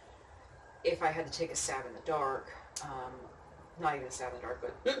closer, if I had to take a stab in the dark, not even a stab in the dark,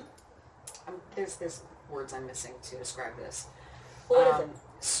 but there's words I'm missing to describe this. What is it?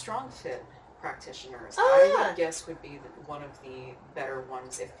 Strong fit practitioners, Oh, I would guess would be one of the better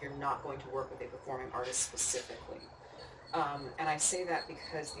ones if you're not going to work with a performing artist specifically. And I say that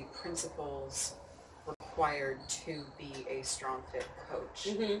because the principles required to be a strong fit coach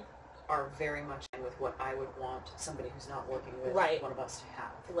are very much in with what I would want somebody who's not working with one of us to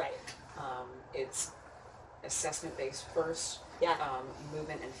have. Right. It's assessment based first,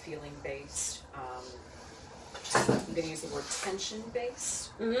 movement and feeling based. I'm going to use the word tension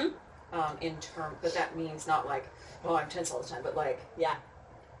based but that means not like, oh, I'm tense all the time, but like,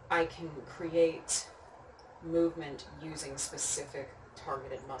 I can create movement using specific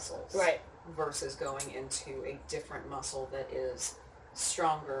targeted muscles. Right. Versus going into a different muscle that is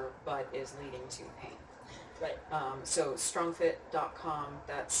stronger but is leading to pain. Right. So strongfit.com,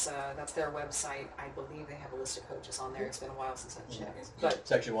 that's their website. I believe they have a list of coaches on there. It's been a while since I've checked. But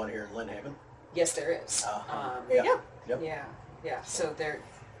it's actually one here in Lynn Haven. Yes, there is. There you go. Yep. Yeah. So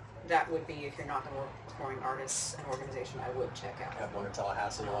that would be, if you're not going to work with performing artists, an organization I would check out. I have one in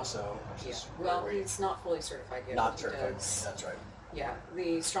Tallahassee also. Well, he's not fully certified yet. Not certified. That's right. Yeah,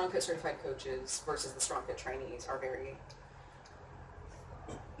 the Strong Fit certified coaches versus the Strong Fit trainees are very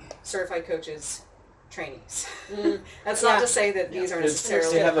certified coaches, trainees. That's not to say that these are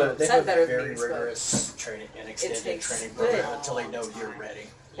necessarily they have a better very than these, rigorous training and extended training program until they know you're ready.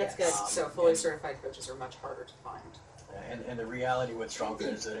 That's good. So fully certified coaches are much harder to find. And the reality with Strong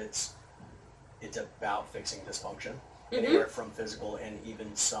Fit is that it's about fixing dysfunction, anywhere from physical and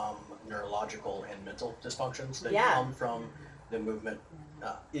even some neurological and mental dysfunctions that come from the movement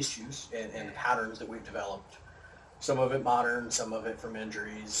issues and the patterns that we've developed. Some of it modern, some of it from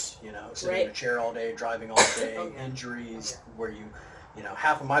injuries, sitting in a chair all day, driving all day, injuries where you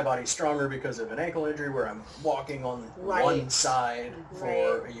half of my body's stronger because of an ankle injury where I'm walking on one side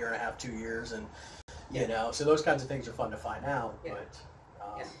for a year and a half, 2 years, and so those kinds of things are fun to find out. Yeah.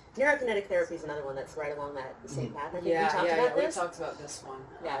 But neurokinetic therapy is another one that's right along that same path. I think we talked about we this. talked about this one.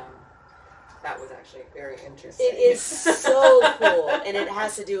 Yeah. That was actually very interesting. It is so cool, and it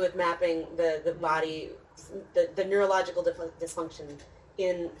has to do with mapping the body, the neurological dysfunction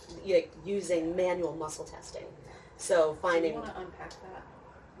in using manual muscle testing. So finding. Do you want to unpack that,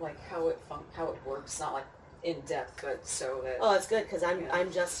 like how it works? Not like in depth, but so that. Oh, it's good because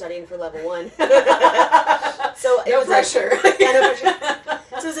I'm just studying for level 1. So no pressure. No pressure.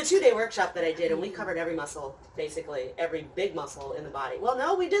 So it was a 2-day workshop that I did, and we covered every muscle, basically every big muscle in the body. Well,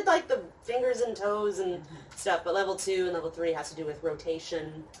 no, we did like the fingers and toes and stuff, but level 2 and level 3 has to do with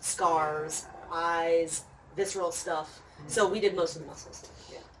rotation, scars, eyes, visceral stuff. So we did most of the muscles,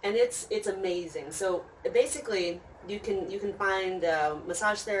 and it's amazing. So basically, you can find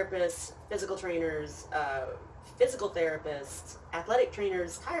massage therapists, physical trainers, physical therapists, athletic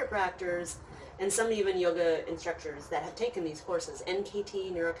trainers, chiropractors, and some even yoga instructors that have taken these courses.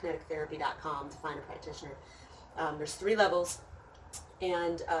 NKTneurokinetictherapy.com to find a practitioner. There's 3 levels,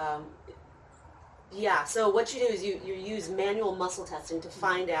 and so what you do is you use manual muscle testing to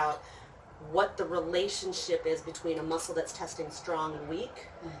find out what the relationship is between a muscle that's testing strong and weak,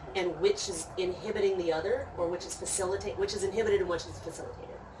 and which is inhibiting the other, or which is inhibited and which is facilitated.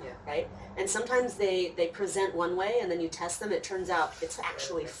 Yeah. Right? And sometimes they present one way, and then you test them, it turns out it's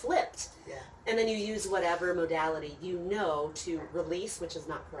actually flipped. Yeah. And then you use whatever modality to release, which is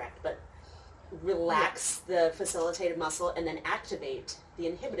not correct, but relax the facilitated muscle and then activate the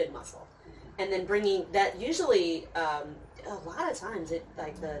inhibited muscle. And then bringing that, usually a lot of times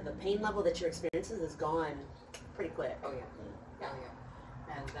the pain level that you're experiencing is gone pretty quick. Oh yeah.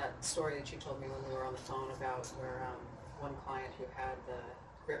 And that story that you told me when we were on the phone about where one client who had the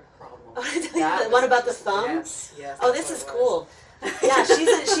grip problem. The one about the thumb? Yes. Oh, this is cool. Yeah,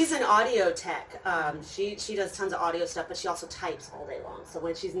 she's an audio tech. She does tons of audio stuff, but she also types all day long. So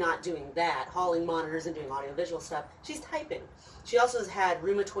when she's not doing that, hauling monitors and doing audio visual stuff, she's typing. She also has had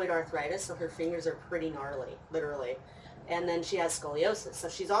rheumatoid arthritis, so her fingers are pretty gnarly, literally. And then she has scoliosis, so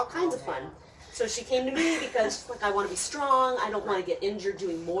she's all kinds of fun. So she came to me because I want to be strong. I don't want to get injured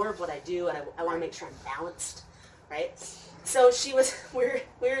doing more of what I do, and I want to make sure I'm balanced, right? So we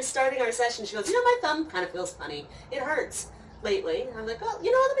were starting our session. She goes, my thumb kind of feels funny. It hurts lately. And I'm like, well,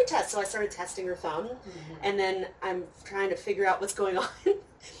 let me test. So I started testing her thumb, and then I'm trying to figure out what's going on.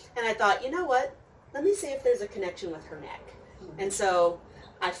 And I thought, what? Let me see if there's a connection with her neck. And so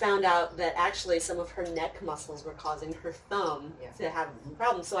I found out that actually some of her neck muscles were causing her thumb to have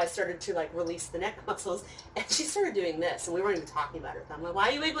problems. So I started to release the neck muscles, and she started doing this, and we weren't even talking about her thumb. I'm like, why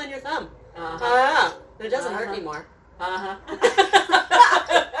are you wiggling your thumb? But it doesn't hurt anymore. It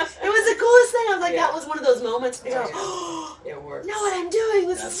was the coolest thing. I was like, that was one of those moments. It works. Know what I'm doing?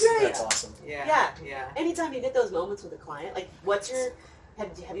 This is great. That's awesome. Yeah. Anytime you get those moments with a client, have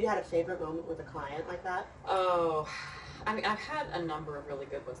you had a favorite moment with a client like that? Oh, I mean, I've had a number of really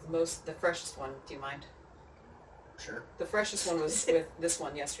good ones. The freshest one, do you mind? Sure. The freshest one was with this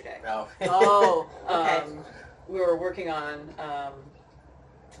one yesterday. Oh. Okay. We were working on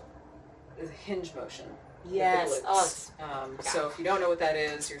the hinge motion. Yes. So if you don't know what that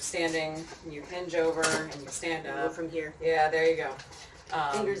is, you're standing, you hinge over, and you stand up. From here. Yeah, there you go.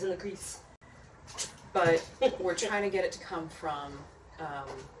 Fingers in the crease. But we're trying to get it to come from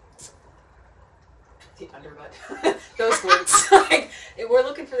the underbutt, those glutes. We're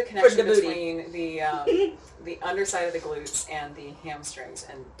looking for the connection between the underside of the glutes and the hamstrings,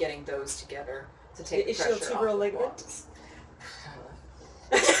 and getting those together to take the pressure off the ischial ligament?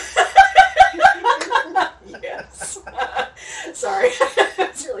 Yes. Sorry,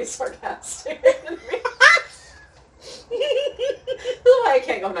 it's really sarcastic. Why I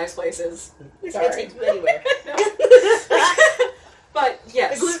can't go nice places. You can't take you anywhere. But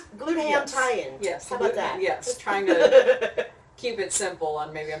yes, the glute ham tie-in. Yes, how about that? Yes, trying to keep it simple,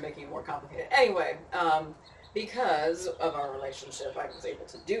 and maybe I'm making it more complicated. Anyway, because of our relationship, I was able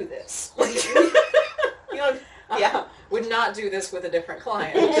to do this. Would not do this with a different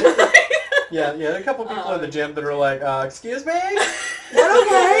client. Yeah, a couple people in the gym that are like, excuse me? That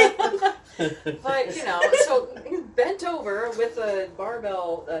okay? But, so bent over with a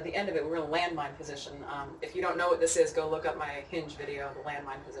barbell, the end of it, we're in a landmine position. If you don't know what this is, go look up my hinge video, the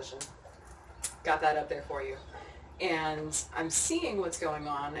landmine position. Got that up there for you. And I'm seeing what's going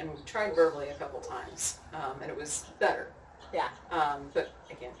on, and we've tried verbally a couple times, and it was better. Yeah. But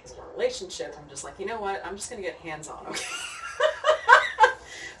again, because of our relationship, I'm just like, you know what? I'm just going to get hands-on, okay?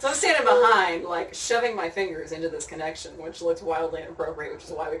 So I'm standing behind, like, shoving my fingers into this connection, which looked wildly inappropriate, which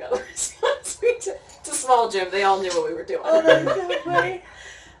is why we got the response. It's a small gym. They all knew what we were doing. Oh, that's so funny.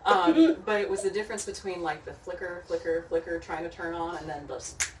 But it was the difference between, like, the flicker, flicker, flicker trying to turn on, and then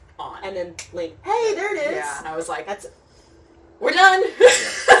just on. And then blink. Hey, there it is. Yeah, and I was like, That's we're done.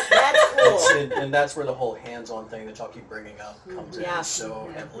 that's cool. And that's where the whole hands-on thing that y'all keep bringing up comes Yeah. in so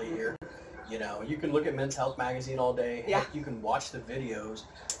heavily here. You know, you can look at Men's Health magazine all day. Yeah. Heck, you can watch the videos.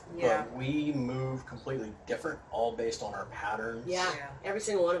 Yeah. But we move completely different, all based on our patterns. Yeah, Yeah. every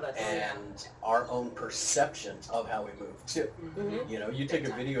single one of us. And our own perceptions of how we move too. Mm-hmm. You know, you take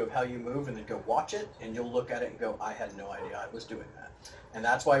a video of how you move and then go watch it, and you'll look at it and go, "I had no idea I was doing that." And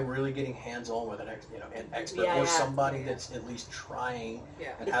that's why really getting hands-on with an expert Yeah, or yeah. somebody that's at least trying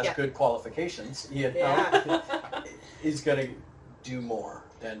Yeah. and has Yeah. good qualifications, you know, Yeah. is going to do more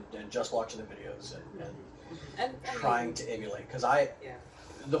than just watching the videos and And trying to emulate. Because Yeah.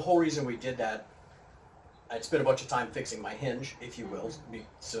 the whole reason we did that, I'd spent a bunch of time fixing my hinge, if you will,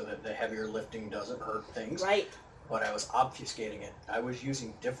 so that the heavier lifting doesn't hurt things. Right. But I was obfuscating it. I was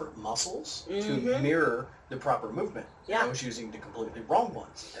using different muscles to Mhm. mirror the proper movement. And Yeah. I was using the completely wrong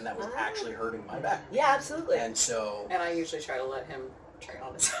ones, and that was Ah. actually hurting my back. Yeah, absolutely. And so, And I usually try to let him train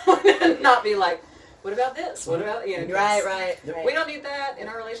on his own and not be like, what about this? What about, you know, Right, 'cause right, Yep. right. We don't need that in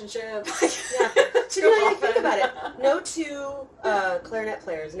our relationship. Yeah. Too You know, you often. think about it. No two clarinet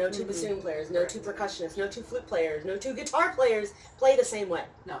players, no two Mhm. bassoon players, no Right. two percussionists, no two flute players, no two guitar players play the same way.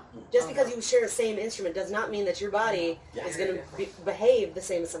 No. Just Oh, because no. you share the same instrument does not mean that your body Yeah. is Very going to different. behave the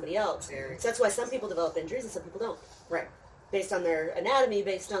same as somebody else. Very. So that's why some people develop injuries and some people don't. Right. Based on their anatomy,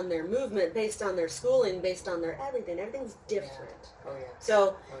 based on their movement, based on their schooling, based on their everything. Everything's different. Oh, yeah.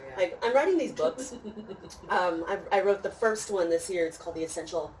 So, Oh, yeah. like, I'm writing these books. I wrote the first one this year. It's called The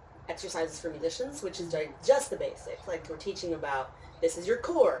Essential Exercises for Musicians, which is like just the basics. Like, we're teaching about this is your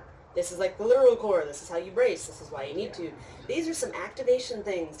core. This is like the literal core. This is how you brace. This is why you need to. These are some activation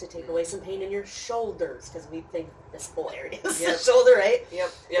things to take away some pain in your shoulders, because we think this whole area is Yep. the shoulder, right? Yep.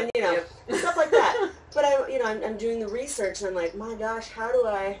 And, you know, Yep. stuff like that. But I'm doing the research, and I'm like, my gosh, how do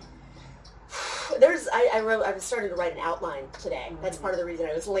I? I was starting to write an outline today. That's part of the reason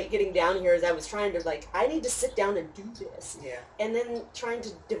I was late getting down here. Is I was trying to I need to sit down and do this, Yeah. and then trying to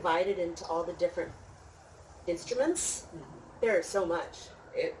divide it into all the different instruments. There's so much,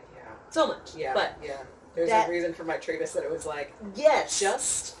 Yeah. so much. Yeah. But yeah. There's that- a reason for my treatise that it was like, yes.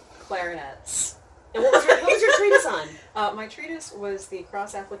 just clarinets. And what was your treatise on? My treatise was the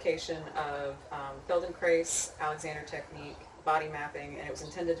cross-application of Feldenkrais, Alexander technique, body mapping, and it was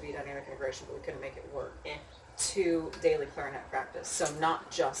intended to be dynamic integration, but we couldn't make it work, to daily clarinet practice. So not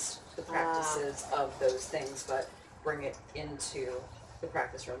just the practices of those things, but bring it into the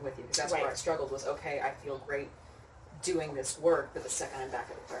practice room with you. Because that's where I Right. struggled was, okay, I feel great doing this work, but the second I'm back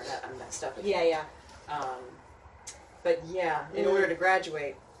at the clarinet, I'm messed up again. Yeah. But yeah, in order to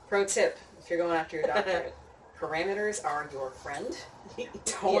graduate, pro tip, if you're going after your doctorate, parameters are your friend.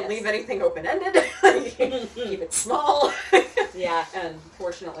 Don't Yes. leave anything open-ended. Keep it small. Yeah. And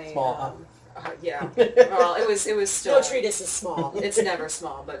fortunately, Small, yeah. Well, it was still. No treatise is small. It's never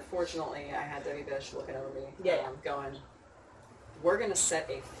small, but fortunately, I had Debbie Bish looking over me, Yeah. going, "We're going to set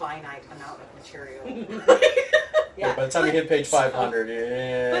a finite amount of material." Yeah. by the time you hit page 500,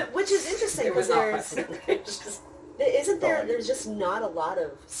 yeah. But which is interesting It was because not there's 500 pages. isn't there Volume. there's just not a lot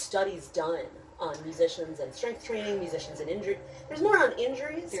of studies done on musicians and strength training, musicians and injury. There's more on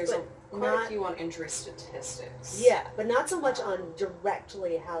injuries, There's but quite a not few on injury statistics. yeah, but not so much on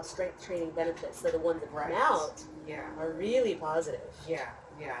directly how strength training benefits. So the ones that come Right. out Yeah. are really positive. Yeah,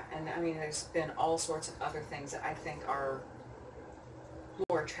 yeah, and I mean, there's been all sorts of other things that I think are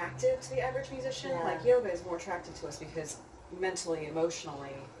more attractive to the average musician. Yeah. Like yoga is more attractive to us because mentally,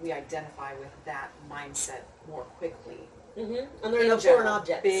 emotionally, we identify with that mindset more quickly. Mm-hmm. And there are In no general, foreign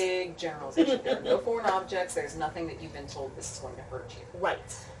objects. Big generalization. There are no foreign objects. There's nothing that you've been told this is going to hurt you. Right.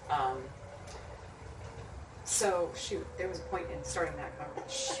 So shoot, there was a point in starting that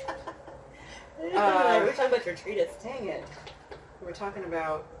conversation. We were talking about your treatise. Dang it. We were talking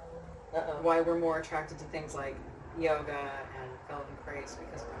about Uh-oh. why we're more attracted to things like yoga and Feldenkrais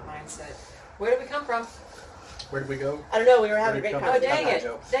because of our mindset. Where did we come from? Where did we go? I don't know. We were having a Where great did it come Oh, from? conversation. dang it.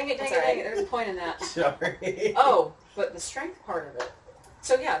 Joe. Dang it, dang That's it, all dang right. it. There's a point in that. Sorry. Oh, but the strength part of it.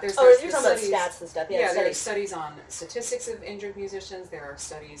 So yeah, there's Oh, there's you're the talking about studies. stats and stuff. Yeah, Yeah, there are studies. studies on statistics of injured musicians. There are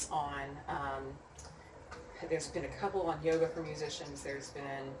studies on, there's been a couple on yoga for musicians. There's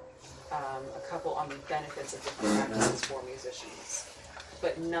been a couple on the benefits of different practices for musicians.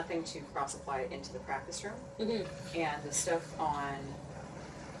 But nothing to cross-apply it into the practice room. Mm-hmm. And the stuff on,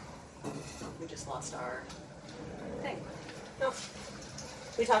 we just lost our thing. Oh.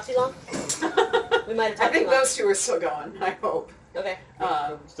 We talked too long? We might have talked I think too long. those two are still going, I hope. Okay.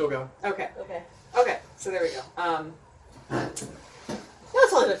 Still go. Okay. Okay. Okay, so there we go.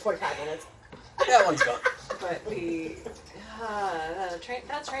 That's only been 45 minutes. That one's gone. But the train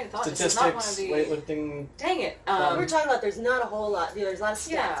of thought is not one of Statistics, the... weightlifting. Dang it. We were talking about there's not a whole lot. There's a lot of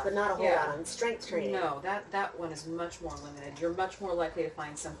stats, Yeah, but not a whole yeah. lot on strength training. No, that one is much more limited. You're much more likely to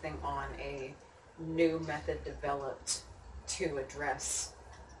find something on a new method developed to address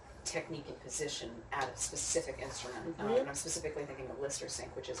technique and position at a specific instrument. Mm-hmm. And I'm specifically thinking of Lister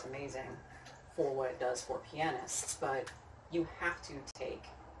Sync, which is amazing for what it does for pianists, but you have to take,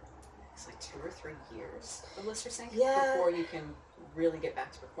 it's like 2 or 3 years of Lister Sync Yeah. before you can really get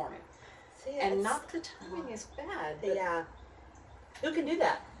back to performing. See, And it's- not that the timing is bad, but Yeah. Who can do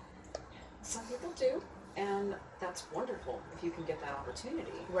that? some people do, and that's wonderful if you can get that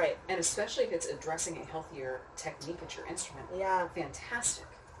opportunity. Right. And especially if it's addressing a healthier technique at your instrument. Yeah. Fantastic.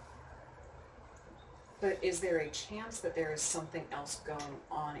 But is there a chance that there is something else going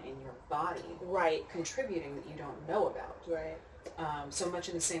on in your body Right. contributing that you don't know about? Right. So much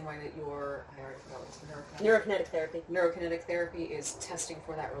in the same way that your, I already forgot what it's Neurokinetic therapy. neurokinetic therapy is testing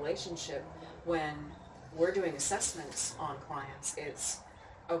for that relationship. When we're doing assessments on clients, it's,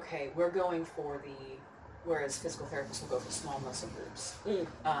 okay, we're going for the, whereas physical therapists will go for small muscle groups.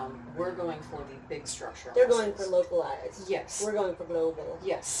 We're going for the big structural They're going muscles. for localized. Yes. We're going for global.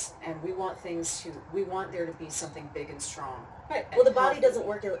 Yes, and we want things to, we want there to be something big and strong. Right. and Well, the body healthy. doesn't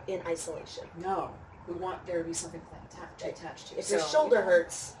work in isolation. No, we want there to be something to attach to. If So, your shoulder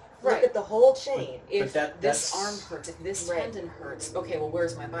hurts, Right. look at the whole chain. If But this that's- arm hurts, if this Right. tendon hurts, okay, well,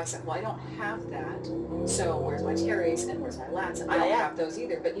 where's my bicep? Well, I don't have that. So where's my teres and where's my lats? And I don't Yeah. have those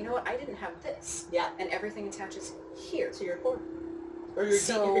either. But you know what? I didn't have this. Yeah. And everything attaches here. To your core. Or your,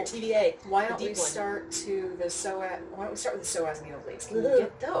 So, your TVA. Why the don't we deep one. start to the psoas? Why don't we start with the psoas needle bleeds? Can Mhm. you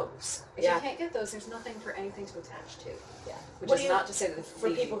get those? If Yeah. you can't get those, there's nothing for anything to attach to. Yeah. Which What is do you- not to say that For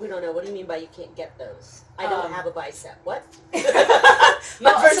people who don't know, what do you mean by you can't get those? I don't have a bicep. What? My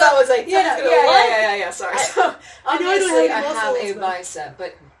first thought was like, yeah. Sorry. So I know I don't obviously, have I have muscles, a but- bicep,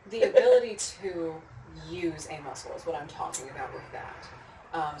 but the ability to use a muscle is what I'm talking about with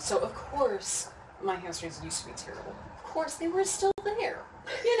that. So of course, my hamstrings used to be terrible. Of course, they were still there.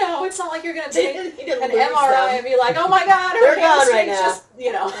 You know, it's not like you're going to take You didn't an lose MRI them. and be like, oh my God, her They're gone right hamstrings now. just,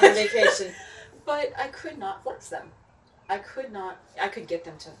 you know. On vacation. But I could not flex them. I could not. I could get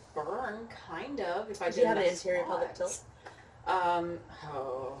them to burn, kind of, if I Did did you have an enough anterior pelvic squats.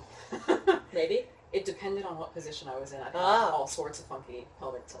 tilt? Maybe. It depended on what position I was in. I had Ah. all sorts of funky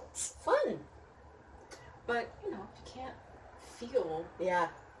pelvic tilts. Fun. But, you know, if you can't feel, Yeah.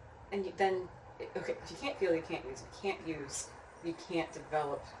 and then, okay, if you can't feel, you can't use. If you can't use, you can't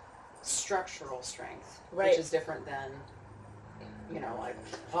develop structural strength, Right. which is different than, you know, like,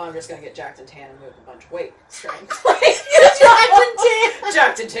 oh, I'm just going to get jacked and tan and move a bunch of weight strength.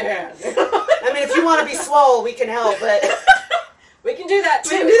 Jacked and tan. I mean, if you want to be swole, we can help, but We can do that we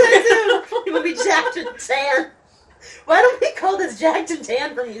too. can do that too. You will be jacked and tan. Why don't we call this jacked and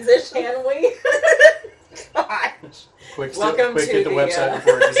tan for musicians? Can we? Gosh. Quick, Welcome quick to hit the the, website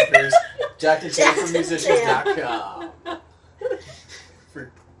before it disappears. JackedandTanForMusicians.com.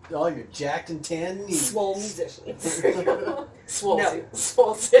 For all your jacked and tan needs. Swole musicians. Swole. No.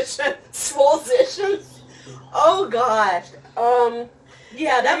 Swole-cision. Swolezitions? Oh gosh.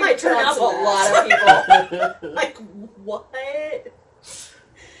 Yeah, that might turn off a Lots of lot of people. Like, what?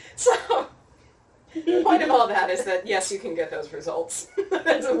 So, the point of all that is that, yes, you can get those results.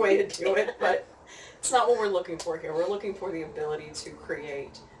 That's a way to do it, but it's not what we're looking for here. We're looking for the ability to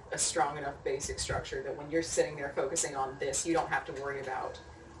create a strong enough basic structure that when you're sitting there focusing on this, you don't have to worry about,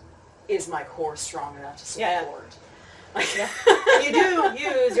 is my core strong enough to support? Yeah. And you do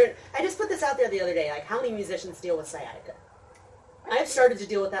use your... I just put this out there the other day, like, how many musicians deal with sciatica? I've started to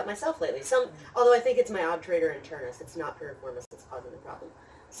deal with that myself lately. Although I think it's my obturator internus. It's not piriformis that's causing the problem.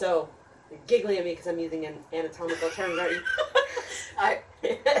 So, you're giggling at me because I'm using an anatomical terms, aren't you?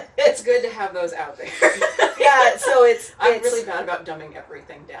 It's good to have those out there. Yeah, so I'm really bad about dumbing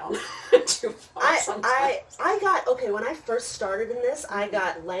everything down too far sometimes. I got, okay, when I first started in this, I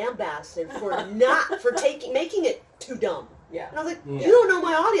got lambasted for making it too dumb. Yeah. And I was like, you don't know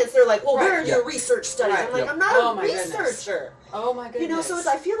my audience. They're like, well, Right. where are your research studies? Right. I'm like, Yep. I'm not Oh, a my goodness. researcher. Oh my goodness. You know, so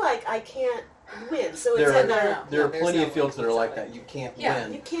I feel like I can't win. So There it's are, either there are there's plenty no of fields way that are to like tell that. You can't Yeah,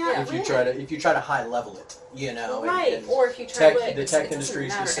 win you can't if win. you try to high level it. You know, Right. and Or if you try tech, to, the it tech doesn't industry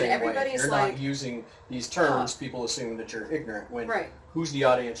is the matter. same And way. everybody's You're like, not using these terms. People assume that you're ignorant. When Right. who's the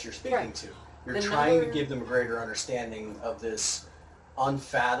audience you're speaking Right. to? You're The trying number- to give them a greater understanding of this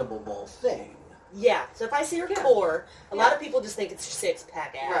unfathomable thing. Yeah. So if I see her core, a lot of people just think it's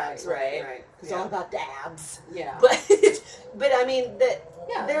 6-pack abs, right? It's all about the abs. Yeah. But I mean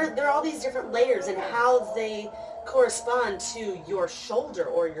there are all these different layers and how they correspond to your shoulder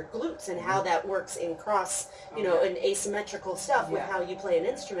or your glutes and how that works in cross, and asymmetrical stuff with how you play an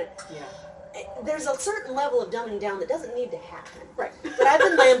instrument. Yeah. There's a certain level of dumbing down that doesn't need to happen. Right. But I've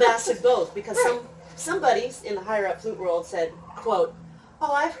been lambasted both because somebody in the higher up flute world said, quote,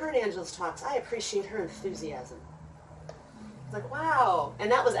 "Oh, I've heard Angela's talks. I appreciate her enthusiasm." It's like, wow. And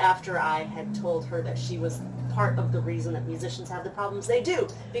that was after I had told her that she was part of the reason that musicians have the problems they do,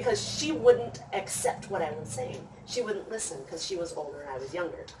 because she wouldn't accept what I was saying. She wouldn't listen because she was older and I was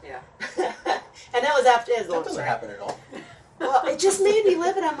younger. Yeah. And that was after his That doesn't happen at all. Well, it just made me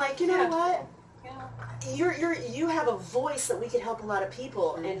live it. I'm like, you know what? Yeah. You have a voice that we could help a lot of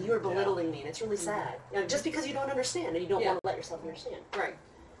people, and you're belittling me, and it's really sad. Just because you don't understand and you don't want to let yourself understand. Right.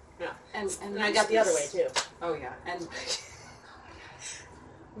 Yeah. And I got the other way too. Oh yeah. And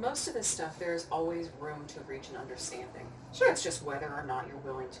most of this stuff, there's always room to reach an understanding. Sure. It's just whether or not you're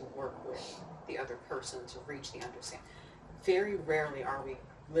willing to work with the other person to reach the understanding. Very rarely are we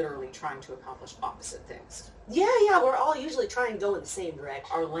literally trying to accomplish opposite things. Yeah, we're all usually trying to go in the same direction.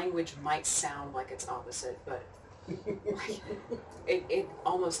 Our language might sound like it's opposite, but it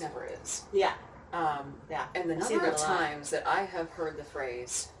almost never is. Yeah. Yeah. And the number of times that I have heard the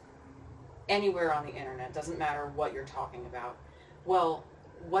phrase anywhere on the internet, doesn't matter what you're talking about, well,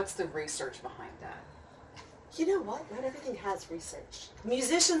 what's the research behind that? You know what? Not everything has research.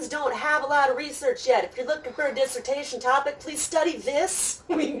 Musicians don't have a lot of research yet. If you're looking for a dissertation topic, please study this.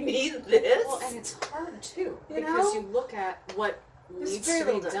 We need this. Well, and it's hard too, You because know? you look at what needs to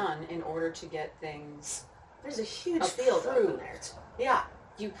be done in order to get things There's a huge field open there. Yeah.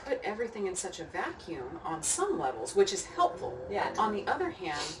 You put everything in such a vacuum on some levels, which is helpful. Yeah. On the other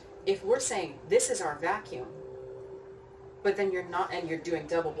hand, if we're saying this is our vacuum, but then you're not, and you're doing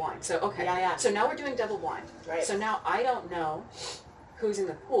double blind. So, okay. Yeah. So now we're doing double blind. Right. So now I don't know who's in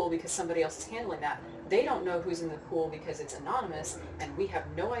the pool because somebody else is handling that. They don't know who's in the pool because it's anonymous, and we have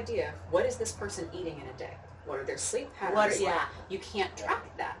no idea what is this person eating in a day. What are their sleep patterns like? You can't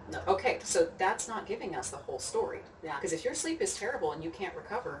track that. No. Okay, so that's not giving us the whole story. Yeah. Because if your sleep is terrible and you can't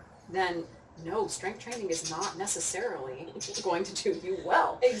recover, then no, strength training is not necessarily going to do you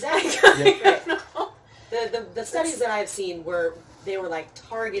well. Exactly. Right. The studies that I've seen they were like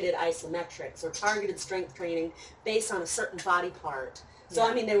targeted isometrics or targeted strength training based on a certain body part. So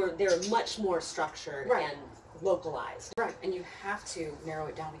I mean they were much more structured and localized. Right, and you have to narrow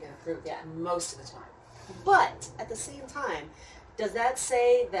it down to get a group most of the time. But at the same time, does that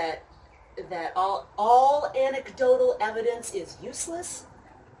say that all anecdotal evidence is useless?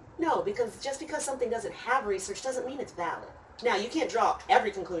 No, because just because something doesn't have research doesn't mean it's valid. Now, you can't draw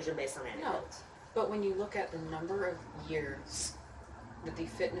every conclusion based on anecdotes. But when you look at the number of years that the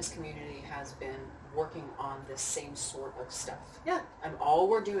fitness community has been working on this same sort of stuff. Yeah. And all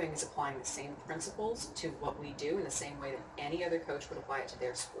we're doing is applying the same principles to what we do in the same way that any other coach would apply it to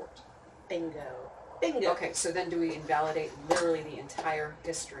their sport. Bingo. Okay, so then do we invalidate literally the entire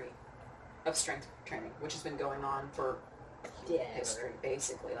history of strength training, which has been going on for history,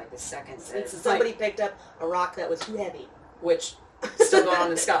 basically, like the second. Since somebody picked up a rock that was too heavy. Which is still going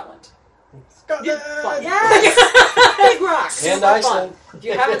on in Scotland. Scotland! Yes! Big rocks! And Iceland. If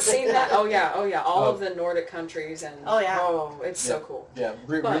you haven't seen that, oh yeah. All of the Nordic countries and it's so cool. Yeah,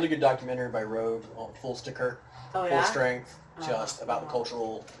 really good documentary by Rogue on Full Sticker, Full Strength, just about the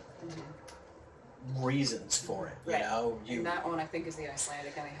cultural reasons for it. You know, and that one I think is the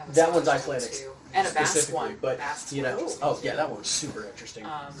Icelandic, and they have that one's Icelandic too, and a Basque one. But that one's super interesting.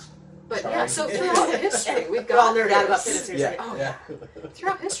 But yeah, so throughout history, we've got all nerd out about fitness.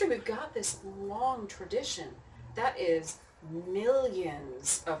 Throughout history, we've got this long tradition that is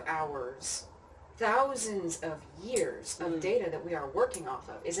millions of hours, thousands of years of data that we are working off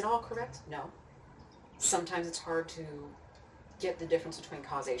of. Is it all correct? No. Sometimes it's hard to get the difference between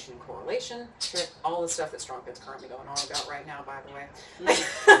causation and correlation. All the stuff that StrongFit's currently going on about right now, by the way.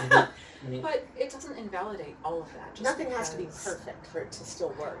 But it doesn't invalidate all of that. Just Nothing has to be perfect for it to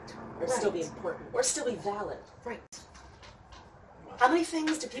still work, or still be important, or still be valid. Right. How many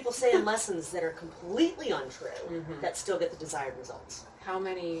things do people say in lessons that are completely untrue that still get the desired results? How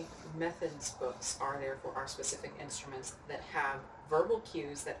many methods books are there for our specific instruments that have verbal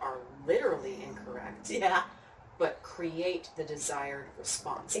cues that are literally incorrect? Yeah. But create the desired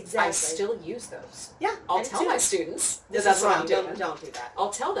response. Exactly. I still use those. Yeah. I'll tell my students this that's is what wrong. I'm doing. Don't do that.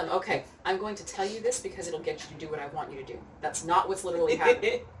 I'll tell them, okay, I'm going to tell you this because it'll get you to do what I want you to do. That's not what's literally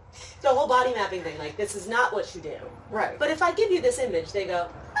happening. It's a whole body mapping thing. Like, this is not what you do. Right. But if I give you this image, they go,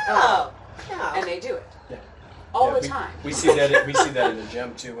 oh, Yeah. And they do it. Yeah. All Yeah, the time. We see that. We see that in the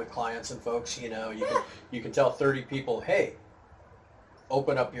gym too with clients and folks. You know, you can tell 30 people, hey,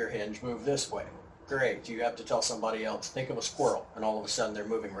 open up your hinge, move this way. Great. You have to tell somebody else, think of a squirrel, and all of a sudden they're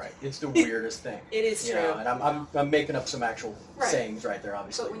moving right. It's the weirdest thing. It is you true. know, and I'm making up some actual Right. sayings right there,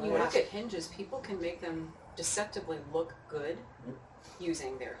 obviously. But when you look at hinges, people can make them deceptively look good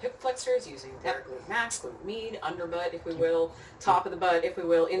using their hip flexors, using their glute max, glute med, underbutt, if we will, top of the butt, if we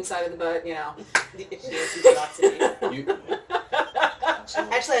will, inside of the butt, you know. You- absolutely.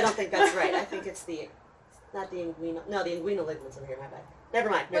 Actually, I don't think that's right. I think it's not the inguinal. No, the inguinal ligaments over here. My bad. Never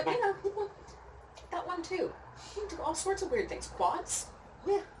mind. But, you know, people, that one too. You can do all sorts of weird things. Quads.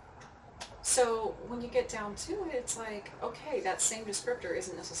 Yeah. So when you get down to it, it's like, okay, that same descriptor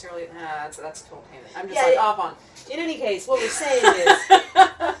isn't necessarily, that's a total payment. I'm just off on. In any case, what we're saying is,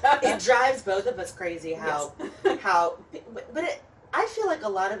 it drives both of us crazy how, I feel like a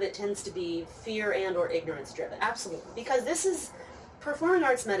lot of it tends to be fear and or ignorance driven. Absolutely. Because performing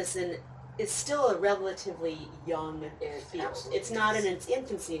arts medicine is still a relatively young field. Absolutely It's not in its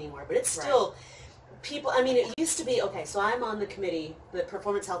infancy anymore, but it's still... People, I mean, it used to be, okay, so I'm on the committee, the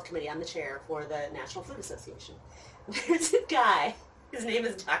Performance Health Committee. I'm the chair for the National Food Association. There's a guy, his name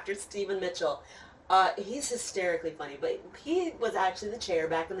is Dr. Stephen Mitchell. He's hysterically funny, but he was actually the chair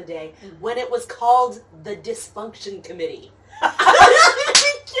back in the day when it was called the Dysfunction Committee. I'm not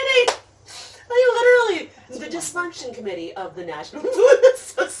even kidding. Like, literally, the Dysfunction Committee of the National Food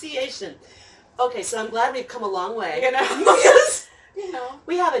Association. Okay, so I'm glad we've come a long way. You know? Because... You know.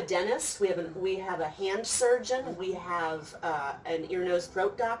 We have a dentist, we have a hand surgeon, we have an ear, nose,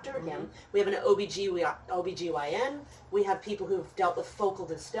 throat doctor, him. We have an OBGYN, we have people who've dealt with focal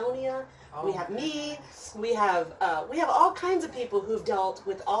dystonia, we have me, we have all kinds of people who've dealt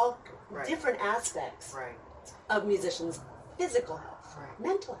with all different aspects of musicians' physical health,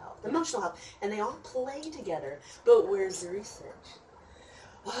 mental health, emotional health, and they all play together. But where's the research?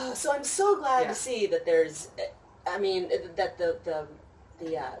 So I'm so glad to see that there's... I mean, that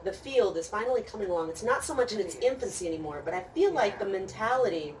the field is finally coming along. It's not so much in its infancy anymore, but I feel like the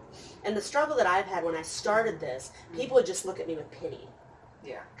mentality and the struggle that I've had when I started this, people would just look at me with pity.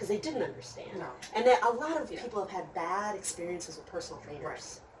 Yeah. Because they didn't understand. No. And that a lot of people have had bad experiences with personal trainers.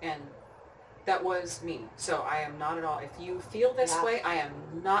 Right. And that was me. So I am not at all, if you feel this way, I am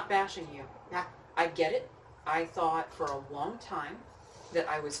not bashing you. Yeah. I get it. I thought for a long time that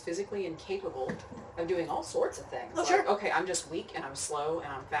I was physically incapable of doing all sorts of things. Oh, sure. Okay, I'm just weak and I'm slow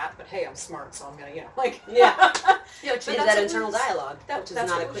and I'm fat, but hey, I'm smart, so I'm gonna, like... Yeah. Change that internal dialogue, which is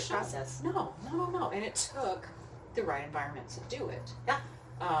not a quick process. No. And it took the right environment to do it. Yeah.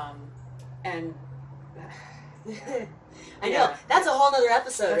 And... I know. That's a whole nother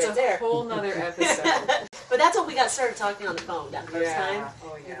episode That's right there. a whole nother episode. But that's when we got started talking on the phone that first time.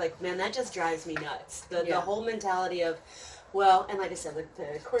 Oh, yeah. It was like, man, that just drives me nuts. The whole mentality of, well, and like I said, with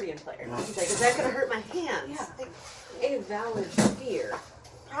the accordion player, he's like, is that going to hurt my hands? Yeah. Like, A valid fear.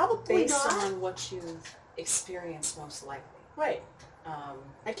 probably Based not. on what you've experienced most likely. Right.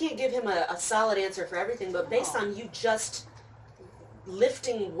 I can't give him a solid answer for everything, but based on you just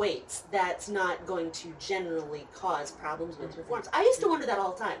lifting weights, that's not going to generally cause problems with your forms. I used to wonder that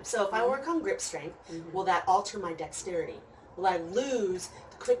all the time. So if I work on grip strength, will that alter my dexterity? Will I lose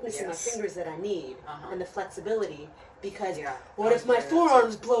the quickness in my fingers that I need and the flexibility? Because what if my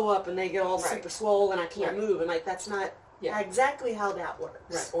forearms blow up and they get all super swollen and I can't move? And like, that's not exactly how that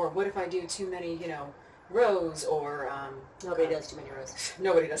works. Right. Or what if I do too many, rows or... Nobody does too many rows.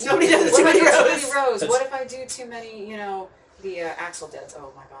 Nobody does. Nobody does too What if many I do rows. too many rows? What if I do too many, the axle deads?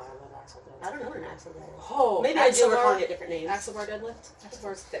 Oh my god, I love axle deads. I don't know what an axle dead is. Oh, Maybe I do. We're calling it different names. Axle bar deadlift? Axle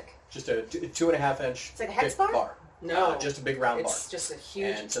bar's thick. Just a 2.5 inch It's like a hex thick bar? No. Just a big round bar. It's just a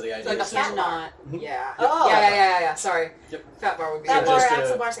huge... And so the idea like a is fat knot. Yeah. Oh. Yeah. Sorry. Yep. Fat bar would be... Fat bar, just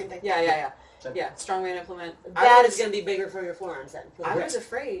axle bar, same thing. Yeah. Strongman implement. That is going to be bigger for your forearms then. I was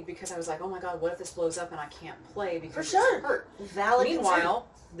afraid because I was like, oh my god, what if this blows up and I can't play because For sure. it's hurt? Valid Meanwhile,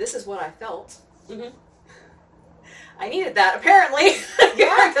 this is what I felt. Mm-hmm. I needed that apparently.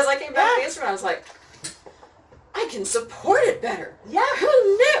 Because I came back to the instrument, I was like, I can support it better. Yeah. Who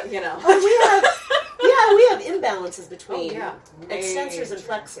knew? Oh, we have imbalances between extensors Major. and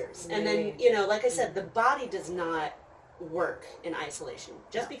flexors. And then, like I said, the body does not work in isolation.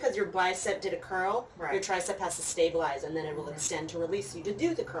 Just because your bicep did a curl, your tricep has to stabilize and then it will extend to release you to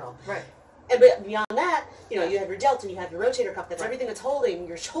do the curl. Right. But beyond that, you have your delt and you have your rotator cuff. That's everything that's holding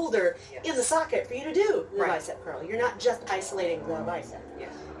your shoulder in the socket for you to do the bicep curl. You're not just isolating the bicep. Yeah.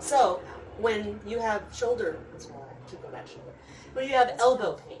 So when you have shoulder, when you have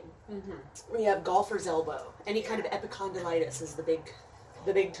elbow pain, when you have golfer's elbow, any kind of epicondylitis is the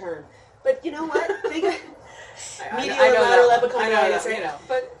big term. But you know what? Think medial I and know lateral that one. epicondylitis, you know,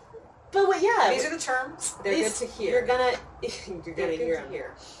 but what? Yeah, these are the terms. They're good to hear. You're gonna They're hear good to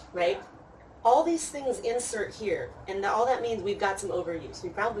hear, right? Yeah. All these things insert here, and all that means we've got some overuse.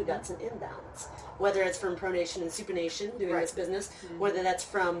 We've probably got some imbalance, whether it's from pronation and supination, doing this business, whether that's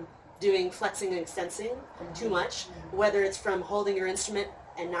from doing flexing and extensing too much, whether it's from holding your instrument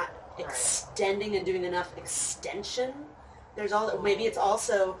and not extending and doing enough extension. There's all. Maybe it's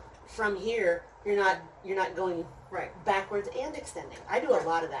also from here. You're not going backwards and extending. I do a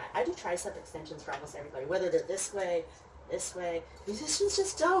lot of that. I do tricep extensions for almost everybody, whether they're this way. Musicians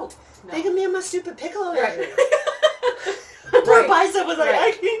just don't. No. Think of me and my stupid piccolo injury. Poor bicep was like,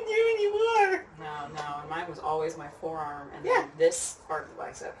 I can't do anymore. No, and mine was always my forearm and then this part of the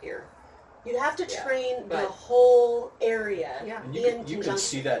bicep here. You'd have to train the whole area. Yeah. And you can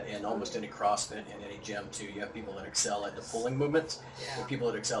see that in almost any CrossFit, in any gym too. You have people that excel at the pulling movements and people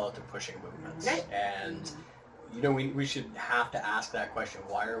that excel at the pushing movements. Right. And you know, we should have to ask that question,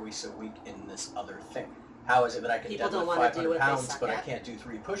 why are we so weak in this other thing? How is it that I can deadlift 500 pounds, but I can't do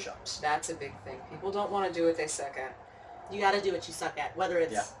 3 push-ups? That's a big thing. People don't want to do what they suck at. You got to do what you suck at, whether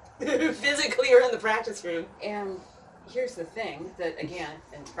it's physically or in the practice room. And here's the thing, that again,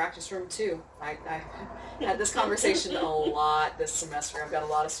 in the practice room too, I had this conversation a lot this semester. I've got a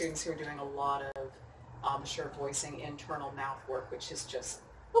lot of students who are doing a lot of embouchure voicing, internal mouth work, which is just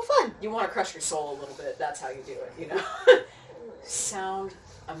fun. You want to crush your soul a little bit. That's how you do it, you know. Sound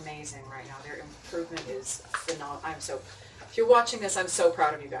amazing right now. Their improvement is phenomenal. If you're watching this, I'm so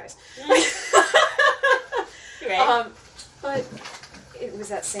proud of you guys. But it was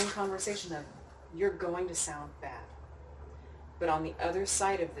that same conversation of, you're going to sound bad. But on the other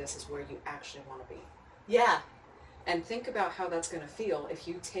side of this is where you actually want to be. Yeah. And think about how that's going to feel if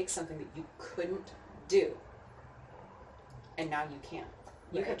you take something that you couldn't do and now you can.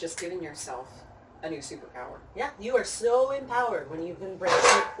 You have just given yourself a new superpower. Yeah, you are so empowered when you can break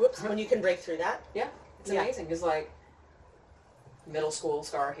through, when you can break through that. Yeah, it's amazing. It's like middle school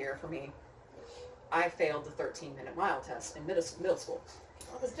scar here for me. I failed the 13-minute mile test in middle school.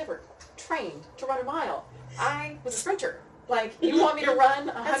 I was never trained to run a mile. I was a sprinter. Like, you want me to run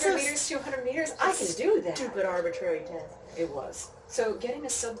 100 meters, 200 meters? I can do that. Stupid arbitrary test. It was. So getting a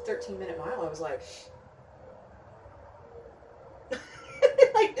sub 13-minute mile, I was like...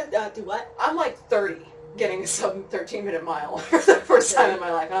 do what? I'm like 30 getting a sub 13-minute mile for the first time in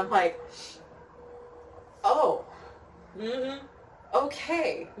my life. And I'm like, oh.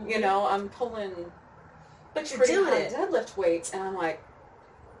 Okay. You know, I'm pulling pretty high deadlift weights. And I'm like,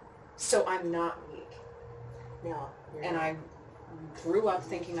 so I'm not weak. No. And I grew up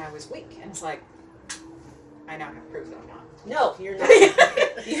thinking I was weak. And it's like, I now have proof that I'm not. No, you're not.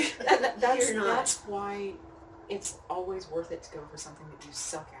 That's why it's always worth it to go for something that you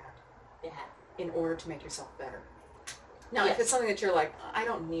suck at in order to make yourself better. Now, if it's something that you're like, I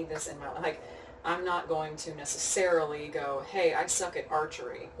don't need this in my life, like, I'm not going to necessarily go, hey, I suck at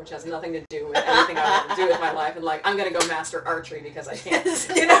archery, which has nothing to do with anything I want to do with my life, and like, I'm going to go master archery because I can.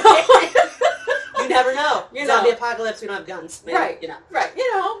 You know? You never know. Zombie apocalypse, we don't have guns. Maybe, right. You know. Right.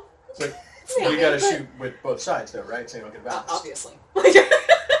 You know. So you got to shoot with both sides, though, right? So you don't get bounced. Obviously.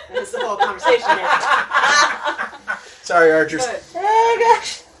 That's the whole conversation here. Sorry, archers. Oh,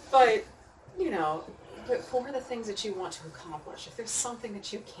 gosh. But, you know, but for the things that you want to accomplish, if there's something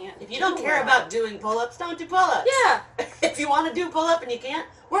that you can't If you don't care about doing pull-ups, don't do pull-ups. Yeah. If you want to do pull-up and you can't,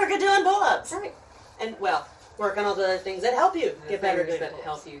 work at doing pull-ups. Right. And, well, work on all the other things that help you get better doing that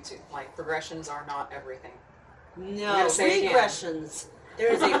help you to, like, progressions are not everything. No, regressions.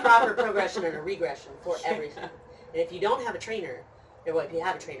 There is a proper progression and a regression for everything. And if you don't have a trainer, or well, if you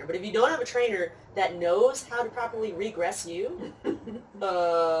have a trainer, but if you don't have a trainer that knows how to properly regress you,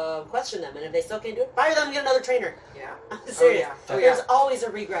 question them. And if they still can't do it, fire them and get another trainer. Yeah. I'm serious. Oh, yeah. There's always a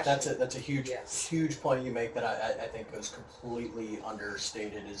regression. That's a huge point you make that I think was completely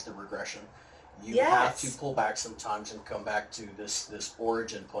understated, is the regression. You have to pull back sometimes and come back to this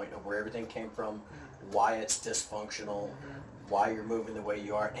origin point of where everything came from, why it's dysfunctional, why you're moving the way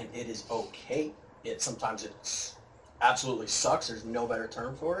you are, and it is okay. Sometimes it absolutely sucks. There's no better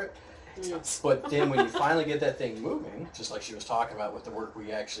term for it. But then when you finally get that thing moving, just like she was talking about with the work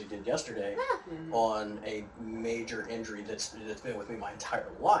we actually did yesterday on a major injury that's been with me my entire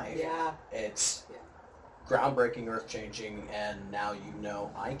life, it's groundbreaking, earth-changing, and now you know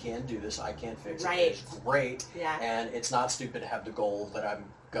I can do this, I can fix it, it's great, and it's not stupid to have the goal that I'm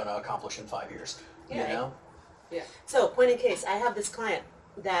going to accomplish in 5 years, you know? Yeah. So, point in case, I have this client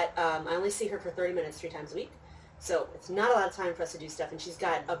that I only see her for 30 minutes 3 times a week. So it's not a lot of time for us to do stuff, and she's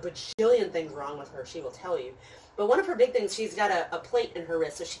got a bajillion things wrong with her, she will tell you. But one of her big things, she's got a plate in her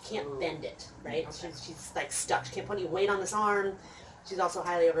wrist, so she can't bend it, right? Okay. She's like stuck. She can't put any weight on this arm. She's also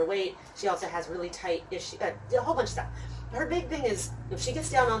highly overweight. She also has really tight issues, a whole bunch of stuff. Her big thing is, if she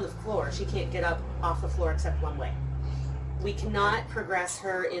gets down on the floor, she can't get up off the floor except one way. We cannot progress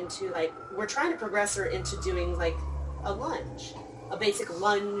her into, like, we're trying to progress her into doing, like, a lunge, a basic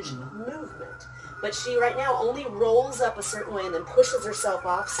lunge movement. But she right now only rolls up a certain way and then pushes herself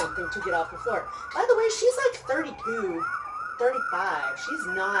off something to get off the floor. By the way, she's like 32, 35. She's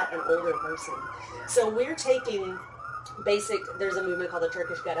not an older person. So we're taking there's a movement called the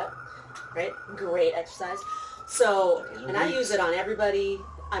Turkish get up, right? Great exercise. So, and I use it on everybody,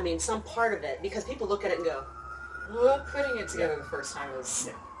 I mean, some part of it, because people look at it and go, well, putting it together the first time was...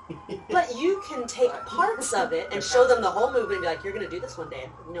 But you can take parts of it and show them the whole movement and be like, you're going to do this one day.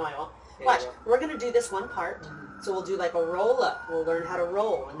 No, I won't. Watch, we're going to do this one part. So we'll do like a roll up. We'll learn how to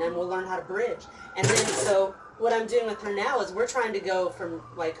roll, and then we'll learn how to bridge. And then, so what I'm doing with her now is we're trying to go from,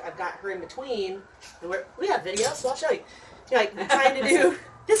 like, I've got her in between, and we have videos, so I'll show you. Like, trying to do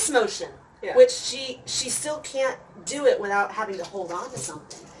this motion, which she still can't do it without having to hold on to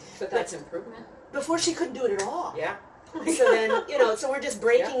something. But that's improvement. Before she couldn't do it at all. Yeah. So then, so we're just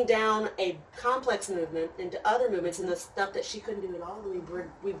breaking down a complex movement into other movements, and the stuff that she couldn't do at all,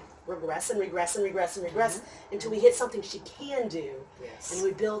 we regress and regress and regress and regress until we hit something she can do, and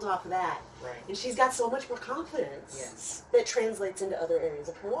we build off of that. Right. And she's got so much more confidence that translates into other areas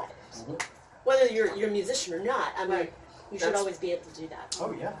of her life. Whether you're a musician or not, I mean, you should always be able to do that.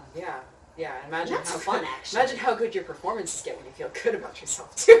 Oh, yeah. Yeah. Yeah, imagine that's how fun, good, actually. Imagine how good your performances get when you feel good about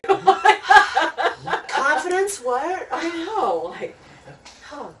yourself, too. Confidence? What? I know, like,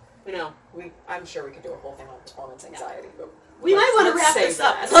 I'm sure we could do a whole thing on performance anxiety, but we might want to wrap this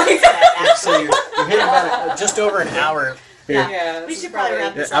up. So you're hitting about just over an hour here. Yeah, we should probably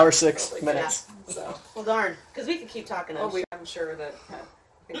wrap this up. Hour 6 minutes. Yeah, so. Well, darn, because we could keep talking. I'm sure that. I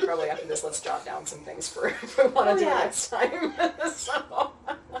think probably after this, let's jot down some things for if we want to do next time. So.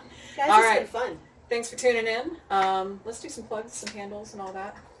 Guys, all it's right. been fun. Thanks for tuning in. Let's do some plugs, some handles, and all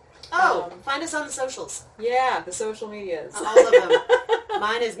that. Find us on the socials. Yeah, the social medias. All of them.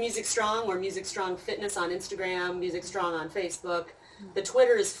 Mine is Music Strong. We're Music Strong Fitness on Instagram, Music Strong on Facebook. The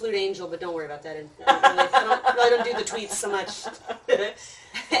Twitter is Flute Angel, but don't worry about that. I don't do the tweets so much. I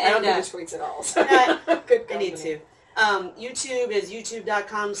don't do the tweets at all. So good I need to. YouTube is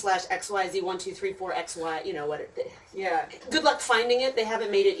youtube.com/XYZ1234XY. You know what? Yeah. Good luck finding it. They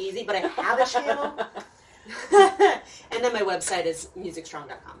haven't made it easy, but I have a channel. And then my website is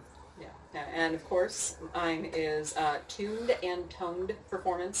musicstrong.com. Yeah. And of course, mine is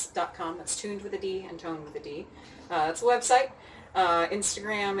tunedandtonedperformance.com. That's tuned with a D and toned with a D. That's a website.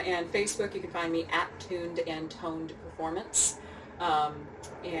 Instagram and Facebook, you can find me at Tuned and Toned Performance.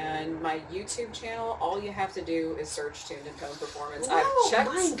 And my YouTube channel, all you have to do is search Tuned and Toned Performance. Whoa, I've checked.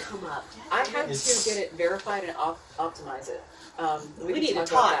 Mine come up. I had to get it verified and optimize it. We need to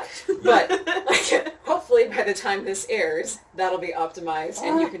talk. But hopefully by the time this airs, that'll be optimized,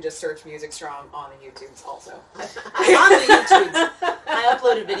 and you can just search Music Strong on the YouTubes also. I'm on the YouTubes. I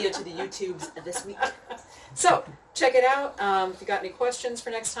uploaded a video to the YouTubes this week. So, check it out. If you got any questions for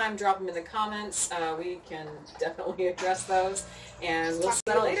next time, drop them in the comments. We can definitely address those. And we'll see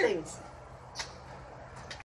you later.